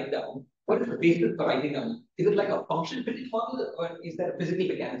 when you write down, what is the basis for writing down? Is it like a function fitting model, or is there a physical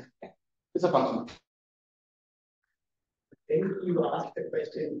mechanism? It's a function. Then you ask the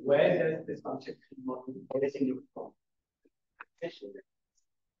question, where does this function fitting model origin from?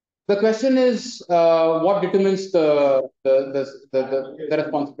 The question is, what determines the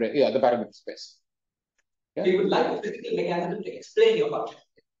response space? Yeah, the parameter space. Yeah? You would like a physical mechanism to explain your function.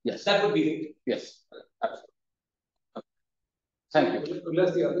 Yes. That would be it. Yes. Absolutely. Thank you.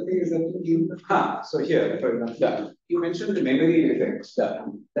 Ullas, the other thing is that so here, for example, you mentioned the memory effects,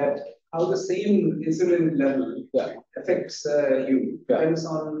 that how the same insulin level affects you depends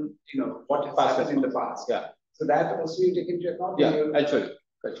on what has happened in the past. Yeah. So that also you take into account. Yeah, actually.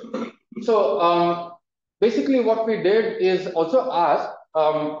 So basically, what we did is also ask.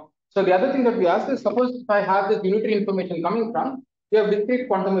 So the other thing that we asked is, suppose if I have this unitary information coming from, we have discrete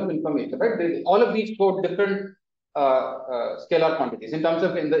quantum of information, right? All of these show different scalar quantities in terms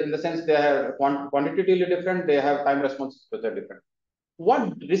of in the sense they are quantitatively different, they have time responses which are different.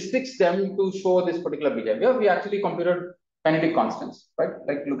 What restricts them to show this particular behavior? We actually computed kinetic constants, right?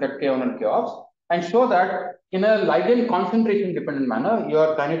 Like look at K1 and K-ops and show that in a ligand concentration dependent manner,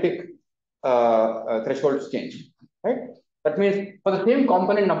 your kinetic thresholds change, right? That means for the same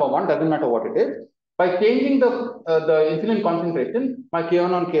component number one, doesn't matter what it is, by changing the insulin concentration, my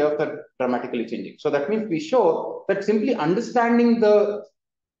K1 and K-ops are dramatically changing. So that means we show that simply understanding the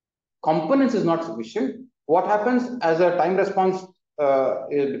components is not sufficient. What happens as a time response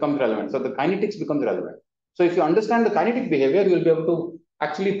it becomes relevant. So the kinetics becomes relevant. So if you understand the kinetic behavior, you will be able to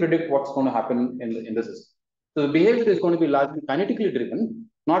actually predict what's going to happen in the system. So the behavior is going to be largely kinetically driven,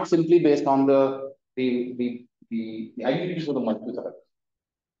 not simply based on the the IUDs for the multiple therapies.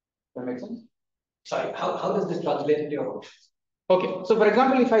 Does that make sense? Sorry, how does this translate into your functions? Okay, so for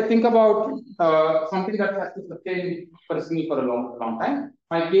example, if I think about something that has to sustain personally for a long time,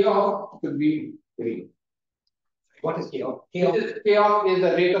 my K off should be 3. What is K off? K off is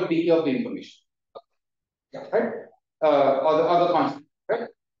the rate of decay of the information. Yeah. Right? Or the constant, right?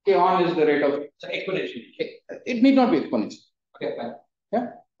 K on is the rate of. So exponential. It need not be exponential. Okay, fine. Yeah.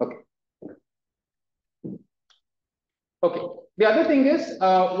 Okay. Okay. The other thing is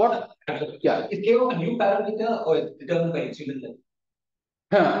what? Yeah. Is K off a new parameter or is it determined by insulin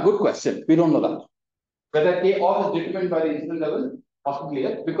level? Good question. We don't know that. Whether K off is determined by the insulin level, possibly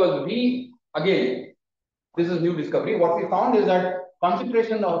yes, because we again, this is new discovery. What we found is that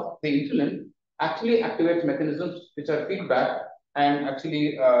concentration of the insulin actually activates mechanisms which are feedback and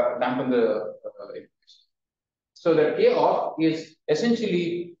actually dampen the inflammation. So the K off is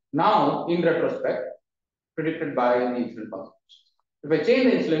essentially now in retrospect predicted by the insulin concentration. If I change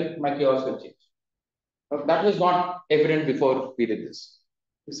the insulin, my K off will change. But that was not evident before we did this.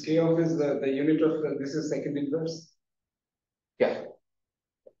 This K off is the unit of this is second inverse. Yeah.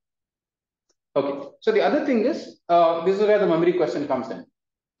 Okay. So the other thing is this is where the memory question comes in.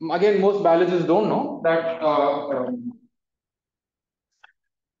 Again, most biologists don't know that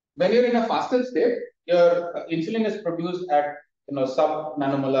when you're in a fasted state, your insulin is produced at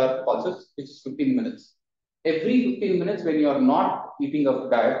sub-nanomolar pulses, which is 15 minutes. Every 15 minutes, when you are not eating a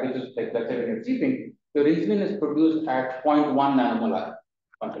diet, which is like let's say when you're sleeping, your insulin is produced at 0.1 nanomolar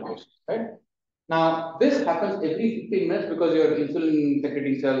concentration, right? Now, this happens every 15 minutes because your insulin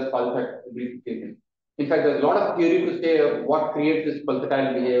secreting cells pulse at every 15 minutes. In fact, there's a lot of theory to say what creates this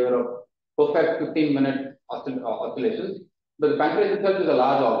pulsatile behavior of perfect 15-minute oscillations. But the pancreas itself is a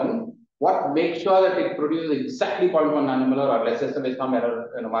large organ. What makes sure that it produces exactly 0.1 nanomolar or less than some error,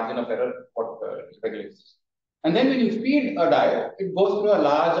 margin of error, what regulates. And then when you feed a diet, it goes through a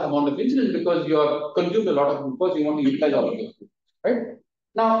large amount of insulin because you have consumed a lot of glucose, you want to utilize all of those, right?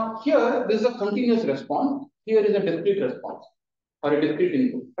 Now, here, this is a continuous response. Here is a discrete response or a discrete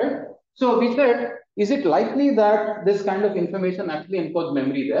input, right? So we said, is it likely that this kind of information actually encodes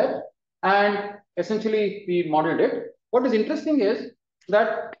memory there? And essentially, we modeled it. What is interesting is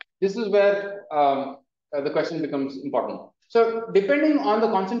that this is where the question becomes important. So depending on the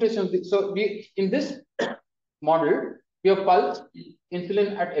concentration, so we in this model, we have pulsed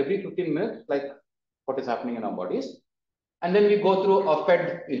insulin at every 15 minutes, like what is happening in our bodies. And then we go through a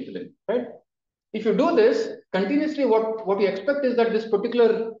fed insulin, right? If you do this continuously, what you expect is that this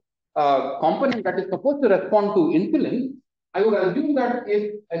particular component that is supposed to respond to insulin, I would assume that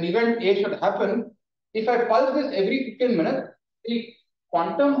if an event A should happen, if I pulse this every 15 minutes, the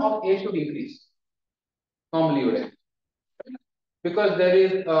quantum of A should increase. Normally, you would expect. Because there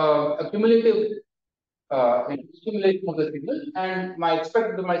is a cumulative stimulation of the signal, and I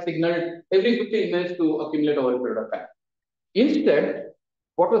expect my signal every 15 minutes to accumulate over a period of time. Instead,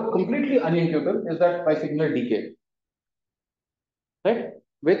 what was completely unintuitive is that my signal decayed, right,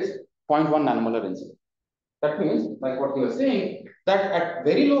 with 0.1 nanomolar insulin. That means, like what you were saying, that at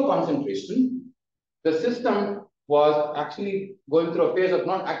very low concentration, the system was actually going through a phase of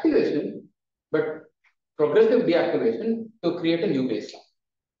not activation, but progressive deactivation to create a new baseline.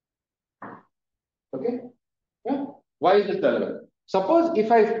 Okay? Yeah. Why is this relevant? Suppose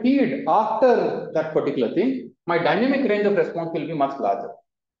if I feed after that particular thing, my dynamic range of response will be much larger.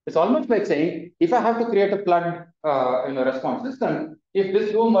 It's almost like saying, if I have to create a flood response system, if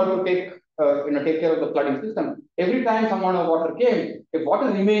this room were to take care of the flooding system, every time some amount of water came, if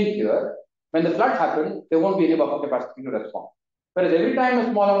water remained here, when the flood happened, there won't be any buffer capacity to respond. Whereas every time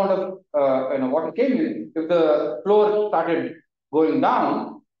a small amount of water came in, if the floor started going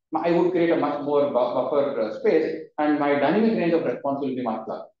down, I would create a much more buffer space, and my dynamic range of response will be much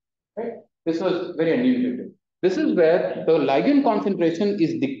larger. Right? This was very unintuitive. This is where the ligand concentration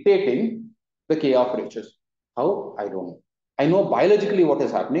is dictating the K-off ratios. How? I don't know. I know biologically what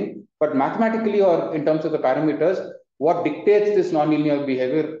is happening, but mathematically or in terms of the parameters, what dictates this nonlinear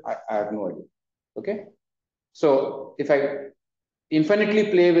behavior, I have no idea. Okay? So if I infinitely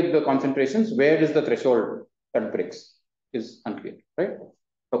play with the concentrations, where is the threshold that breaks is unclear, right?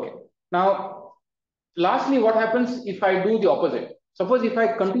 Okay. Now, lastly, what happens if I do the opposite? Suppose if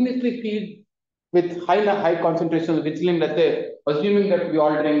I continuously feed with high concentration of insulin, let's say, assuming that we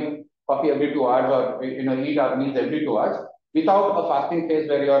all drink coffee every 2 hours or eat our meals every 2 hours, without a fasting phase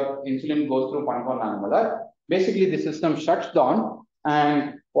where your insulin goes through 0.1 nanomolar, basically the system shuts down,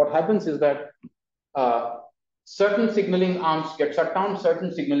 and what happens is that certain signaling arms get shut down,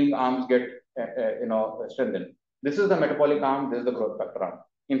 certain signaling arms get strengthened. This is the metabolic arm, this is the growth factor arm.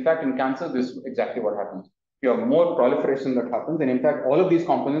 In fact, in cancer, this is exactly what happens. You have more proliferation that happens, and in fact, all of these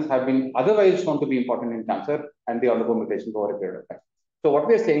components have been otherwise shown to be important in cancer, and they undergo mutations over a period of time. So what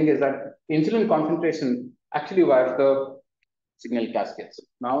we are saying is that insulin concentration actually wires the signal cascades.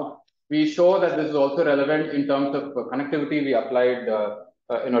 Now, we show that this is also relevant in terms of connectivity. We applied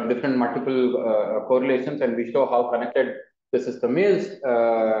different multiple correlations, and we show how connected the system is.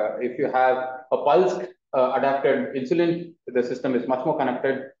 If you have a pulsed adapted insulin, the system is much more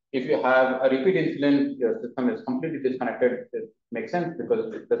connected. If you have a repeat insulin, your system is completely disconnected. It makes sense because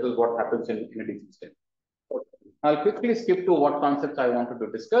this is what happens in a disease state. I'll quickly skip to what concepts I wanted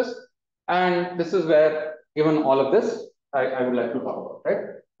to discuss. And this is where, given all of this, I would like to talk about, right?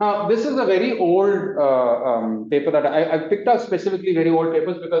 Now, this is a very old paper that I picked up specifically very old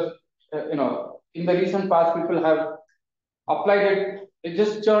papers because, in the recent past, people have applied it. It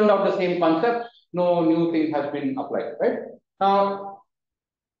just churned out the same concept. No new thing has been applied, right? Now,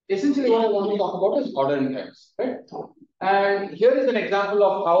 essentially what I want to talk about is order and chaos, right? And here is an example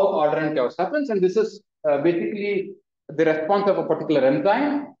of how order and chaos happens. And this is basically the response of a particular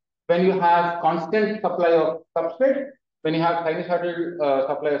enzyme when you have constant supply of substrate, when you have sinusoidal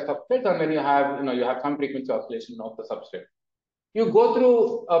supply of substrates, and when you have some frequency oscillation of the substrate. You go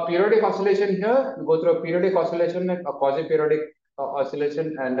through a periodic oscillation here, you go through a periodic oscillation, a quasi-periodic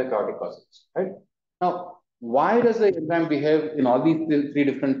oscillation, and a chaotic oscillation, right? Now, why does the enzyme behave in all these three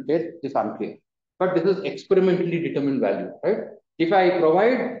different states is unclear. But this is experimentally determined value, right? If I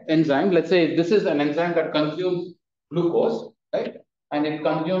provide enzyme, let's say this is an enzyme that consumes glucose, right? And it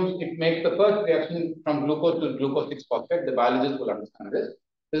makes the first reaction from glucose to glucose 6-phosphate. The biologists will understand this.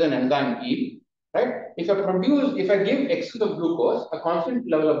 This is an enzyme E, right? If I give excess of glucose, a constant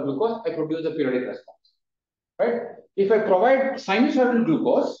level of glucose, I produce a periodic response, right? If I provide sinusoidal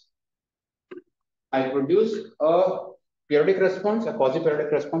glucose, I produce a periodic response, a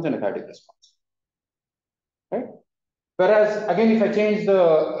quasi-periodic response, and a chaotic response, right? Whereas, again, if I change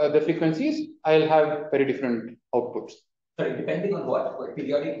the frequencies, I'll have very different outputs. Sorry, depending on what?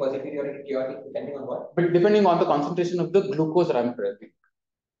 Periodic, quasi-periodic, chaotic, depending on what? But depending on the concentration of the glucose that I'm creating.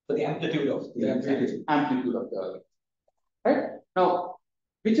 So the amplitude of the amplitude of the, right? Now,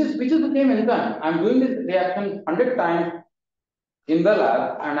 which is the same enzyme. I'm doing this reaction 100 times in the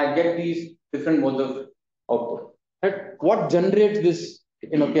lab, and I get these different modes of output. Right? What generates this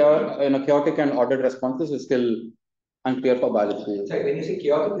chaotic and ordered responses is still unclear for biology. Sorry, when you say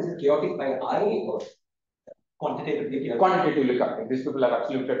chaotic, is it chaotic by eye or quantitatively chaotic? Quantitatively chaotic. These people have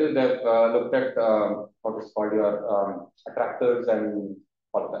actually looked at it. They've looked at what is called your attractors and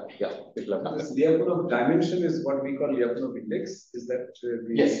all of that. Yeah, people have done this Lyapunov dimension is what we call Lyapunov index. Is that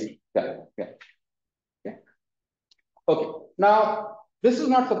yes? Yeah. Okay. Now, this is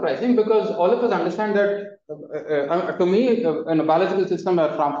not surprising because all of us understand that to me, in a biological system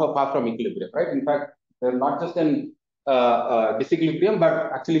are far from equilibrium, right? In fact, they're not just in disequilibrium,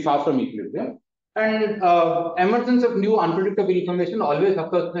 but actually far from equilibrium. And emergence of new unpredictable information always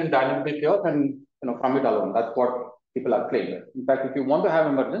occurs in dynamical chaos, and from it alone, that's what people are claiming. In fact, if you want to have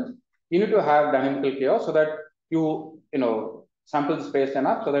emergence, you need to have dynamical chaos so that you sample the space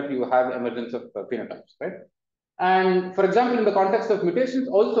enough so that you have emergence of phenotypes, right? And for example, in the context of mutations,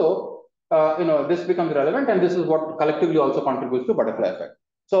 also, this becomes relevant, and this is what collectively also contributes to butterfly effect.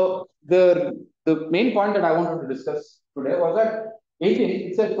 So the main point that I wanted to discuss today was that aging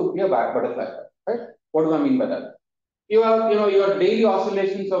itself could be a butterfly effect, right? What do I mean by that? You have, your daily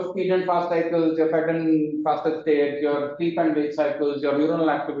oscillations of speed and fast cycles, your fat and faster state, your sleep and wake cycles, your neuronal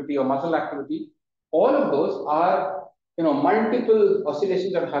activity, your muscle activity. All of those are, multiple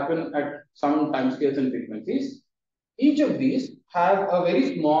oscillations that happen at some time scales and frequencies. Each of these have a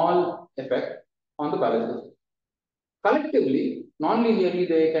very small effect on the biological system. Collectively, non-linearly,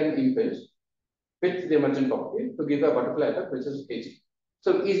 they can impinge with the emergent property to give a butterfly effect, which is aging.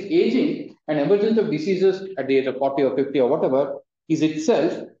 So, is aging an emergence of diseases at the age of 40 or 50 or whatever is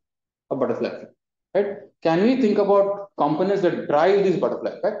itself a butterfly effect, right? Can we think about components that drive this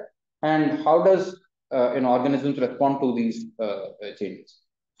butterfly effect, and how does organisms respond to these changes?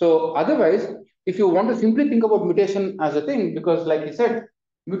 So, otherwise, if you want to simply think about mutation as a thing, because like you said,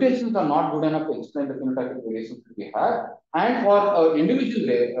 mutations are not good enough to explain the phenotypic variations that we have, and for an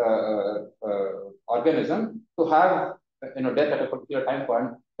individual organism to have death at a particular time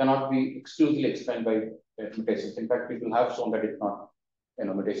point cannot be exclusively explained by mutations. In fact, people have shown that it's not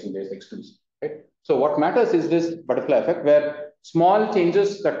mutation-based exclusive. Right? So what matters is this butterfly effect, where small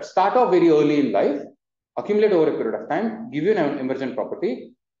changes that start off very early in life accumulate over a period of time, give you an emergent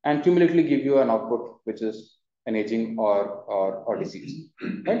property, and cumulatively give you an output which is an aging or disease.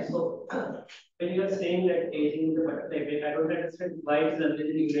 Right? So, when you are saying that aging is a butterfly effect, I don't understand why it is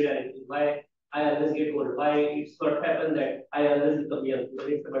always in why I always get old, why it's not happen that I always become young, but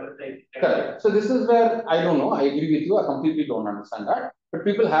it's a butterfly effect. Correct. So this is where I don't know. I agree with you. I completely don't understand that. But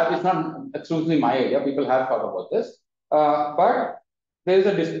people have. It's not exclusively my idea. People have thought about this. But there is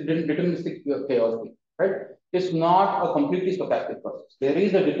a deterministic chaos here, right? It's not a completely stochastic process. There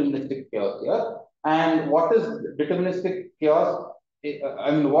is a deterministic chaos here. And what is deterministic chaos?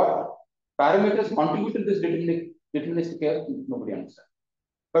 I mean, what parameters contribute to this deterministic chaos? Nobody understands.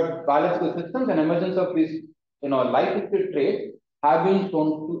 But biological systems and emergence of these, life-history traits have been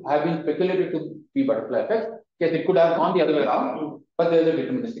speculated to be butterfly effects. Yes, it could have gone the other way around, but there is a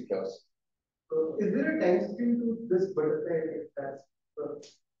deterministic chaos. Is there a time scale to this butterfly effect?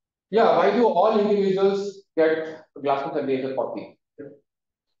 Yeah, why do all individuals get glasses at the age of 40?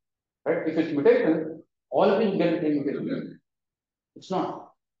 Right? If it's mutation, all of them get mutation. It's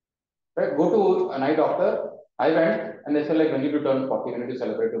not. Right? Go to an eye doctor. I went and they said, like, when you turn 40, when you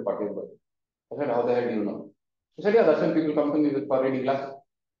celebrate your 40th birthday. I said, how the hell do you know? She said, yeah, that's when people come to me with for reading glasses.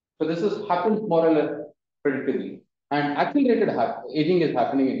 So this is happens more or less predictably. And accelerated aging is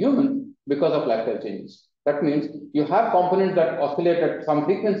happening in humans because of lifestyle changes. That means you have components that oscillate at some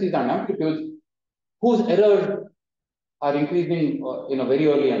frequencies and amplitudes whose errors are increasing very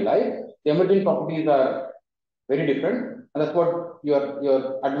early in life. The emergent properties are very different, and that's what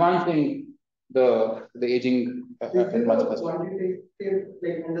you're advancing the aging. Is there a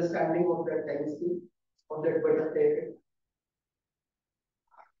quantitative understanding of that time scale of that butterfly effect?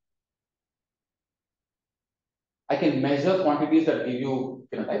 I can measure quantities that give you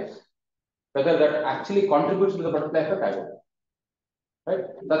phenotypes. Whether that actually contributes to the butterfly effect, I don't know. Right?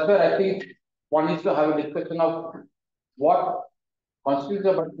 That's where I think one needs to have a discussion of what constitutes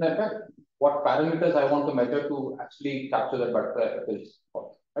the butterfly effect, what parameters I want to measure to actually capture that butterfly effect.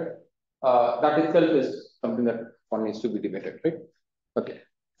 Right? That itself is something that one needs to be debated, right? Okay.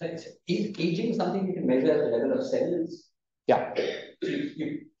 So is aging something you can measure at the level of cells? Yeah. So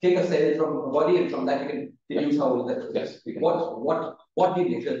you take a cell from a body and from that you can deduce how old that is. Yes. What do you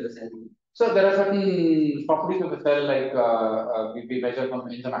measure the cell? So there are certain properties of the cell, like we measure from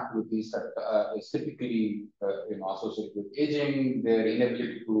enzyme activities that is typically associated with aging. Their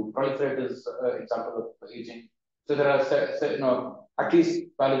inability to proliferate is example of aging. So there are at least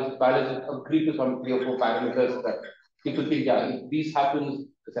biologists agree to some 3 or 4 parameters that people think, yeah, if these happens,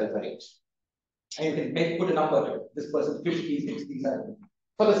 the cells are aged. And you can put a number to it. This person 50, 60, 70.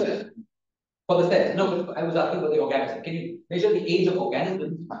 For the cells. For the cells. No, but I was asking about the organism. Can you measure the age of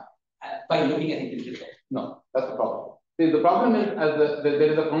organisms by looking at individual cells? No, that's the problem. See, the problem is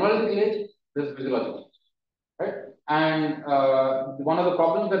there is a chronological age, there is physiological age. Right? And one of the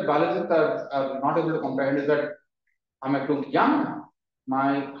problems that biologists are not able to comprehend is that I'm too young,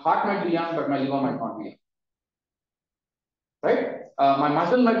 my heart might be young, but my liver might not be young. Right? My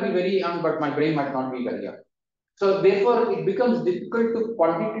muscle might be very young, but my brain might not be very young. So therefore, it becomes difficult to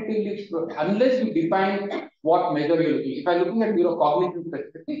quantitatively, unless you define what measure you're looking. If I'm looking at neurocognitive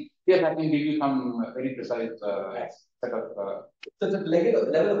specificity, yes, I can give you some very precise set of. So it's a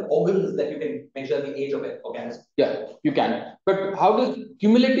level of organs that you can measure the age of an organism. Yeah, you can. But how does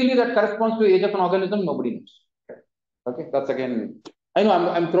cumulatively that corresponds to the age of an organism? Nobody knows. Okay, that's again. I know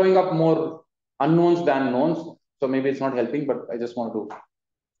I'm throwing up more unknowns than knowns, so maybe it's not helping. But I just want to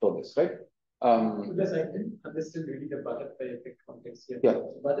show this, right? Because I didn't understand really the butterfly effect context here. Yeah.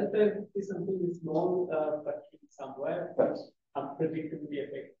 Butterfly effect is something small, but somewhere, but unpredictably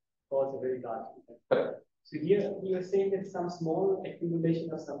affect cause a very large effect. So here you are saying that some small accumulation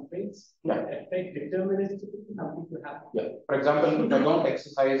of some things affect deterministically something to happen. Yeah. For example, if I don't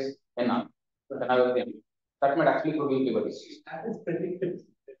exercise enough, that might actually produce liver disease. That is predictable.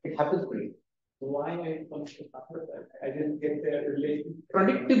 It happens predictably. Why I didn't get the relation.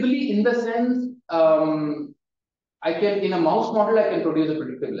 Predictably, in the sense, I can in a mouse model I can produce a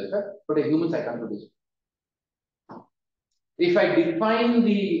predictable effect, but in humans I can't produce it. If I define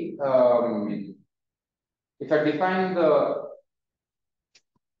the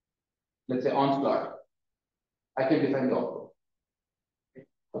let's say onslaught, I can define the output.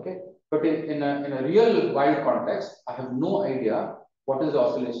 Okay, but in a real wild context, I have no idea what is the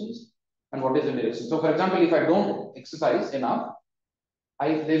oscillations and what is the direction. So, for example, if I don't exercise enough,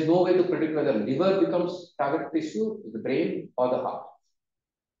 there's no way to predict whether liver becomes target tissue, the brain, or the heart.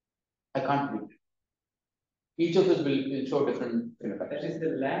 I can't predict. Each of us will show different phenotypes. That is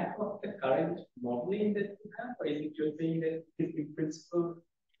the lack of the current modeling that you have, or is it you're saying that in principle,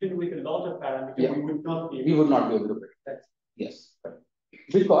 even with a lot of parameters, we would not be able to predict that? Yes.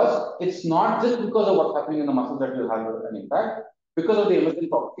 because it's not just because of what's happening in the muscle that will have an impact, because of the emergent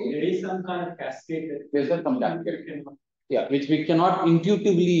property. There is some kind of cascade that there's some cascade. Yeah, which we cannot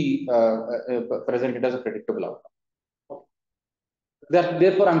intuitively present it as a predictable outcome.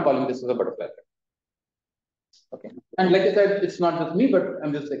 Therefore, I'm calling this as a butterfly effect. Okay, and like I said, it's not just me, but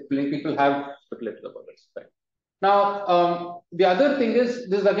I'm just explaining. People have speculated about this. Right? Now, the other thing is,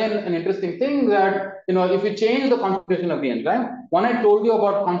 this is again an interesting thing that, if you change the concentration of the enzyme, when I told you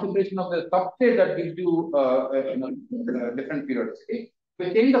about concentration of the substrate that gives you, different periodicity, if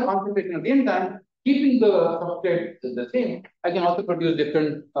I change the concentration of the enzyme, keeping the substrate the same, I can also produce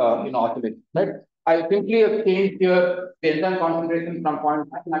different, oscillations, right? I simply have changed here the enzyme concentration from 0.5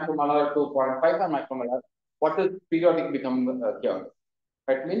 micromolar to 0.55 micromolar. What does periodic become here?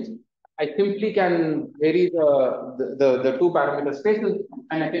 That means I simply can vary the two parameter spaces,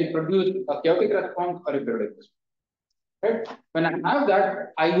 and I can produce a chaotic response or a periodic response. Right? When I have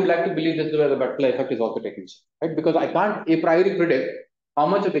that, I would like to believe this is where the butterfly effect is also taking place, right? Because I can't a priori predict how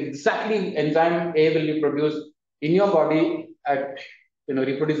much of exactly enzyme A will you produce in your body at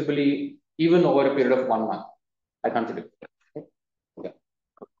reproducibly even over a period of 1 month. I can't predict. Okay? Yeah.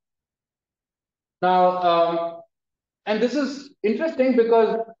 Now, and this is interesting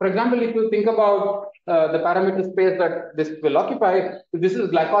because, for example, if you think about the parameter space that this will occupy, this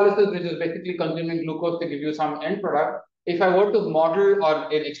is glycolysis, which is basically consuming glucose to give you some end product. If I were to model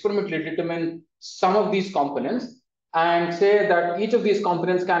or experimentally determine some of these components and say that each of these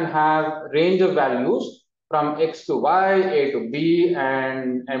components can have range of values from X to Y, A to B,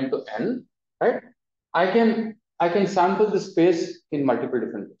 and M to N, right? I can sample the space in multiple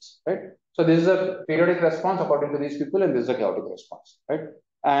different ways, right? So this is a periodic response according to these people, and this is a chaotic response, right?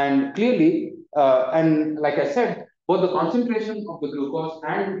 And clearly, and like I said, both the concentration of the glucose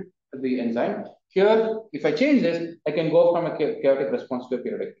and the enzyme, here, if I change this, I can go from a chaotic response to a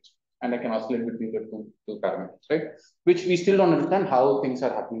periodic response, and I can oscillate between the two parameters, right? Which we still don't understand how things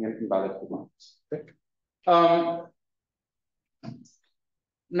are happening in biological models, right?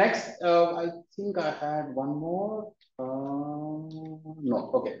 Next, I think I had one more.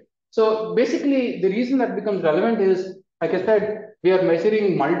 No, okay. So basically, the reason that becomes relevant is, like I said, we are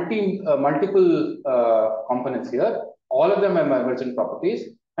measuring multiple components here. All of them have emergent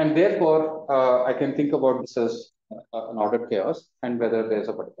properties, and therefore, I can think about this as an ordered chaos and whether there's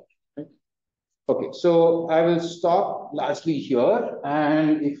a particular. Right? Okay, so I will stop lastly here,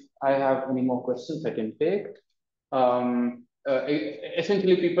 and if I have any more questions, I can take.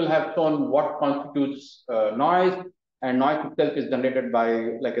 Essentially, people have shown what constitutes noise, and noise itself is generated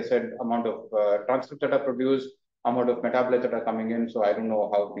by, like I said, amount of transcripts that are produced, amount of metabolites that are coming in. So I don't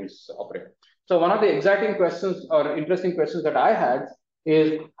know how these operate. So one of the exciting questions or interesting questions that I had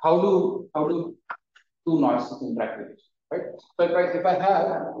is how do two noises interact with each other, right? So if I have,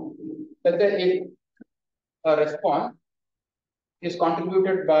 let's say, a response is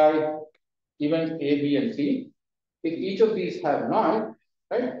contributed by events A, B, and C. If each of these have noise,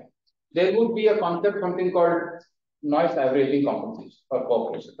 right, there would be a concept, something called noise averaging compensation or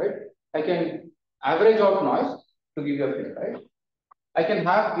cooperation, right? I can average out noise to give you a figure, right? I can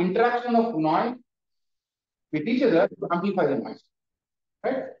have interaction of noise with each other to amplify the noise,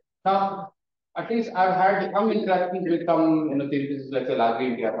 right? Now, at least I've had some interactions with some, theories, let's say,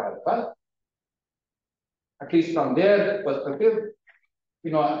 largely in TIFR as well. At least from their perspective,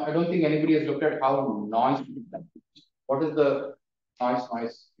 I don't think anybody has looked at how noise. What is the noise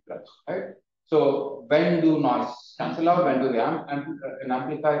difference, right? So when do noise cancel out? When do they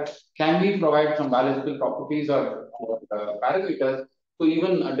amplify? Can we provide some biological properties or parameters to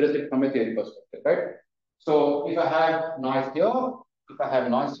even address it from a theory perspective, right? So if I have noise here, if I have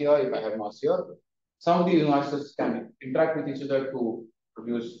noise here, if I have noise here, some of these noises can interact with each other to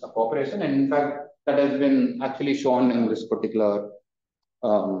produce a cooperation. And in fact, that has been actually shown in this particular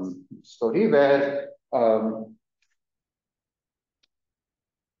story where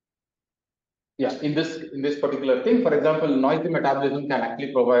in this particular thing, for example, noisy metabolism can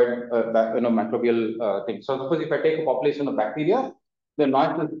actually provide microbial things. So suppose if I take a population of bacteria, the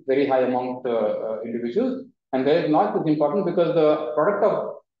noise is very high among the individuals, and where noise is important because the product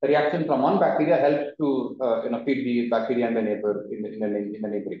of the reaction from one bacteria helps to feed the bacteria and the neighbor in the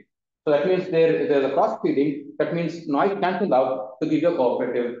neighboring. So that means there's a cross feeding. That means noise cancels out to give you a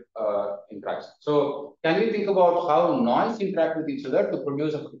cooperative interaction. So can we think about how noise interact with each other to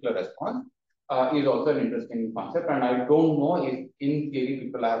produce a particular response? Is also an interesting concept, and I don't know if in theory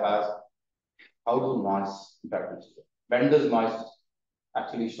people have asked how do noise interact with each other. When does noise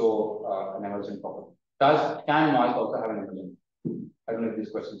actually show an emergent property? Can noise also have an emergent? I don't know if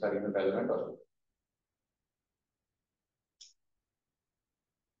these questions are even relevant or not.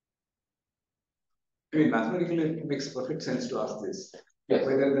 I mean, mathematically, it makes perfect sense to ask this. Yes.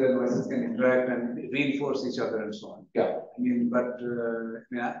 Whether the noises can interact and reinforce each other and so on. Yeah. I mean, but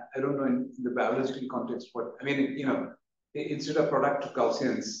I don't know in the biological context what, I mean, instead of product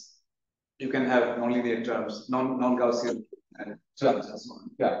Gaussians, you can have non-linear terms, non-Gaussian terms and so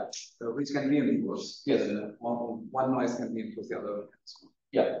on. Yeah. So which can reinforce. Yes. One noise can reinforce the other.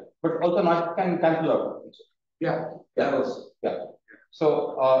 Yeah. But also noise can cancel out. Yeah. Yeah. Yeah.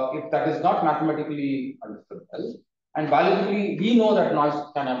 So if that is not mathematically understood well, and biologically we know that noise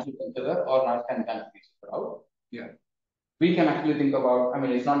can actually each other or noise can cancel each other out. Yeah. We can actually think about, I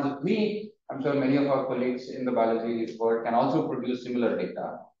mean, it's not just me, I'm sure many of our colleagues in the biology world can also produce similar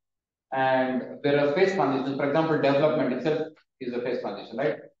data. And there are phase transitions. For example, development itself is a phase transition,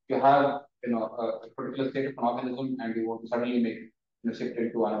 right? You have, a particular state of an organism and you want to suddenly make shift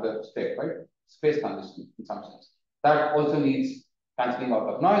into another state, right? Space transition in some sense. That also needs cancelling out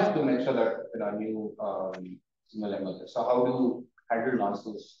of noise to make sure that there are new signal emerges. So how do you handle noise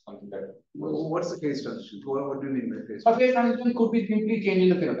is something that what's the phase transition? What do you mean by phase transition? A phase transition could be simply changing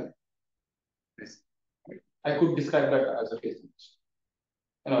the phenotype. Yes. I could describe that as a phase transition.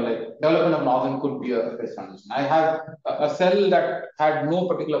 Like development of an organ could be a phase transition. I have a cell that had no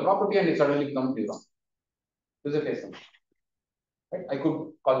particular property and it suddenly becomes neuron. This is a phase transition. Right? I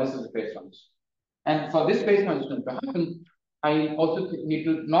could call this as a phase transition. And for this phase transition to happen, I also need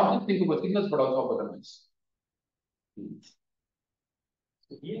to not just think about signals but also about the noise.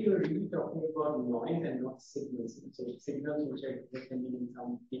 So here you're really talking about noise and not signals. So signals which are depending in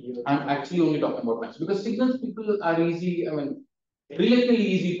some video. I'm actually only talking about noise because signals people are easy, relatively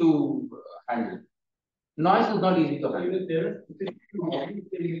easy to handle. Noise is not easy to handle. There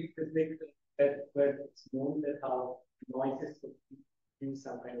is where it's known that how noises could use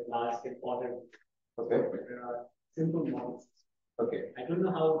some kind of large scale order. Okay. There are simple models. Okay. I don't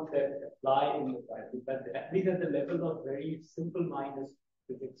know how that apply in the biology, but at least at the level of very simple minded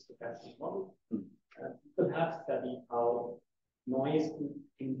physics stochastic model, people have studied how noise could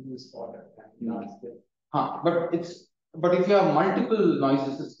induce order and large scale. But if you have multiple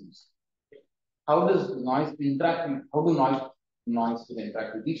noise systems, how does noise interact? How do noise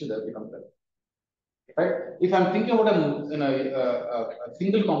interact with each other? Becomes better, right? If I'm thinking about a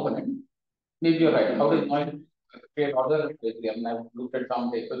single component, maybe you're right. How does noise create order? I've looked at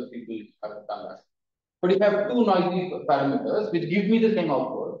some papers, people have done that. But if I have two noisy parameters which give me the same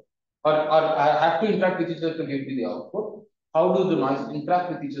output, or I have to interact with each other to give me the output, how do the noise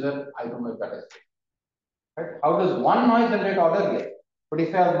interact with each other? I don't know if that is right. How does one noise generate order? Yes. But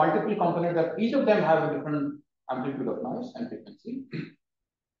if I have multiple components that each of them have a different amplitude of noise and frequency,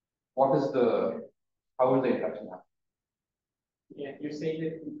 how is the interaction happen? Yeah, you're saying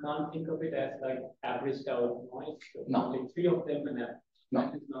that you can't think of it as like averaged out noise. So no. Like three of them and that. No,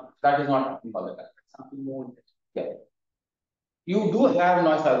 that is not called that. Something more. Yeah. You do have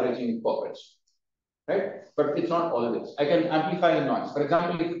noise averaging corporates, right? But it's not always. I can amplify noise. For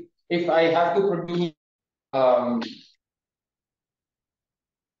example, if I have to produce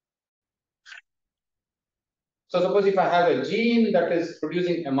so suppose if I have a gene that is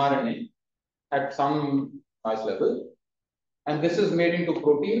producing mRNA at some noise level, and this is made into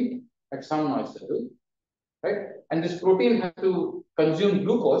protein at some noise level, right? And this protein has to consume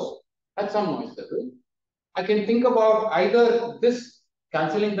glucose at some noise level. I can think about either this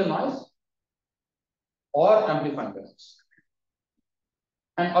cancelling the noise or amplifying the noise.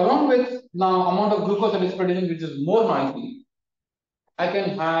 And along with now amount of glucose that is producing, which is more noisy, I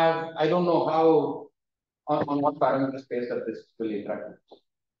can have, I don't know how, on what parameter space that this will interact with.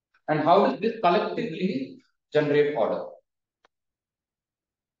 And how does this collectively generate order?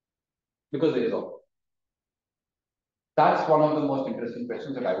 Because there is order. That's one of the most interesting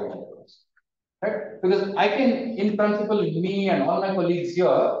questions that I would want to ask. Right? Because I can, in principle, me and all my colleagues here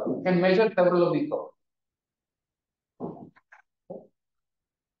can measure several of these problems.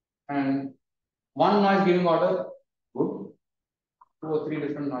 And one noise giving order, good. 2 or 3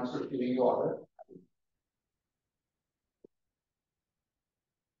 different noises giving you order.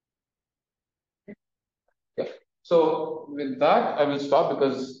 Yeah. So with that, I will stop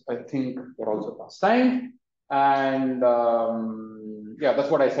because I think we're also past time. And yeah, that's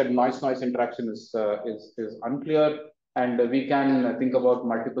what I said. Noise interaction is unclear, and we can think about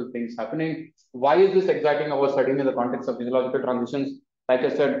multiple things happening. Why is this exciting about studying in the context of physiological transitions? Like I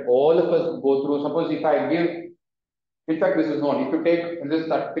said, all of us go through. Suppose if I give, in fact, this is known. If you take, and this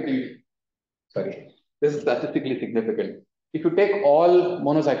is statistically significant. If you take all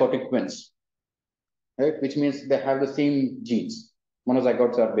monozygotic twins, right, which means they have the same genes.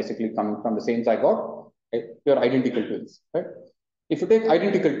 Monozygotes are basically coming from the same zygote. Right? You're identical twins, right? If you take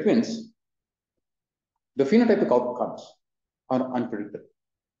identical twins, the phenotypic outcomes are unpredictable,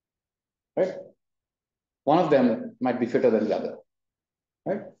 right? One of them might be fitter than the other,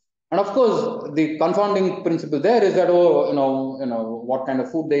 right? And of course, the confounding principle there is that, what kind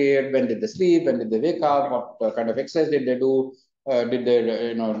of food they ate, when did they sleep, when did they wake up, what kind of exercise did they do, did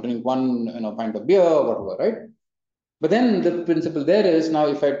they, drink one, pint of beer, whatever, right? But then the principle there is, now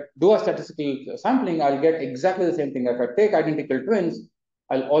if I do a statistical sampling, I'll get exactly the same thing. If I take identical twins,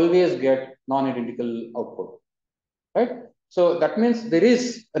 I'll always get non-identical output, right? So that means there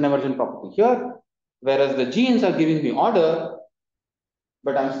is an emergent property here, whereas the genes are giving me order,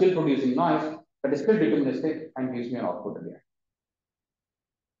 but I'm still producing noise, but it's still deterministic and gives me an output again.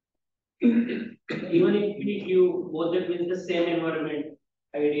 Even if we give both the twins the same environment,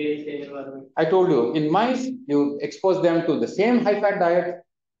 ideal same environment. I told you, in mice, you expose them to the same high-fat diet,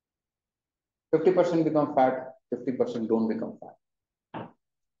 50% become fat, 50% don't become fat.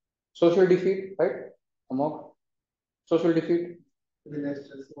 Social defeat, right? Amok? Social defeat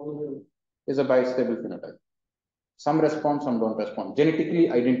is a bistable phenotype. Some respond, some don't respond. Genetically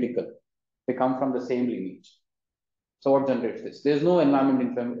identical. They come from the same lineage. So what generates this? There is no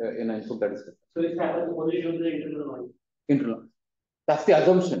environment in an input that is different. So it happens only due to the internal noise. Internal. That's the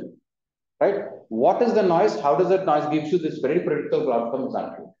assumption, right? What is the noise? How does that noise gives you this very predictable outcome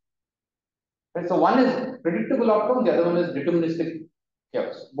exactly? Right? So one is predictable outcome, the other one is deterministic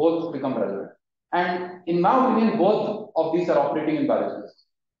chaos. Both become relevant. And in my opinion, both of these are operating in parallels,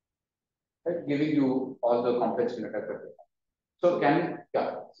 right? Giving you all the complex phenotype. So can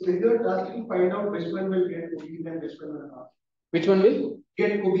So is your task to find out which one will get obese and which one will not? Which one will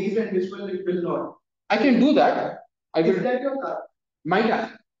Get obese and which one will not? I can do that. I will. Is that your task? My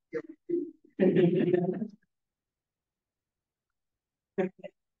task.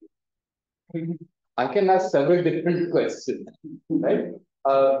 I can ask several different questions, right?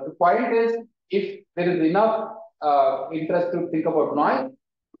 The point is, if there is enough interest to think about noise,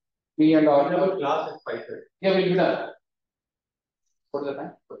 me and our class at 5:30. yeah, we'll be done. What is the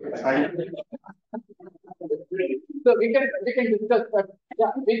time? Okay. So we can discuss that.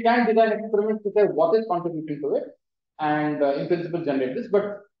 Yeah, we can design experiments to say what is contributing to it, and in principle generate this.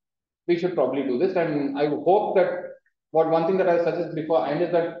 But we should probably do this, and I hope that one thing that I suggested before I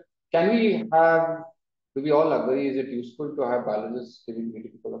is that can we have. Do we all agree? Is it useful to have biologists giving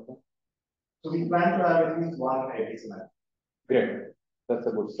meeting people of them? So we plan to have at least one every semester. Great. That's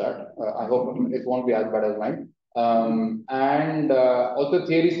a good start. I hope it won't be as bad as mine. Also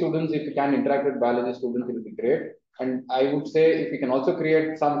theory students, if you can interact with biology students, it will be great. And I would say if we can also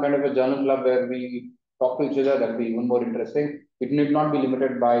create some kind of a journal club where we talk to each other, that will be even more interesting. It need not be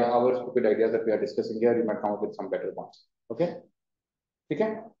limited by our stupid ideas that we are discussing here. You might come up with some better ones. Okay?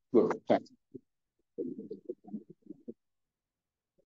 Okay? Good. Thanks.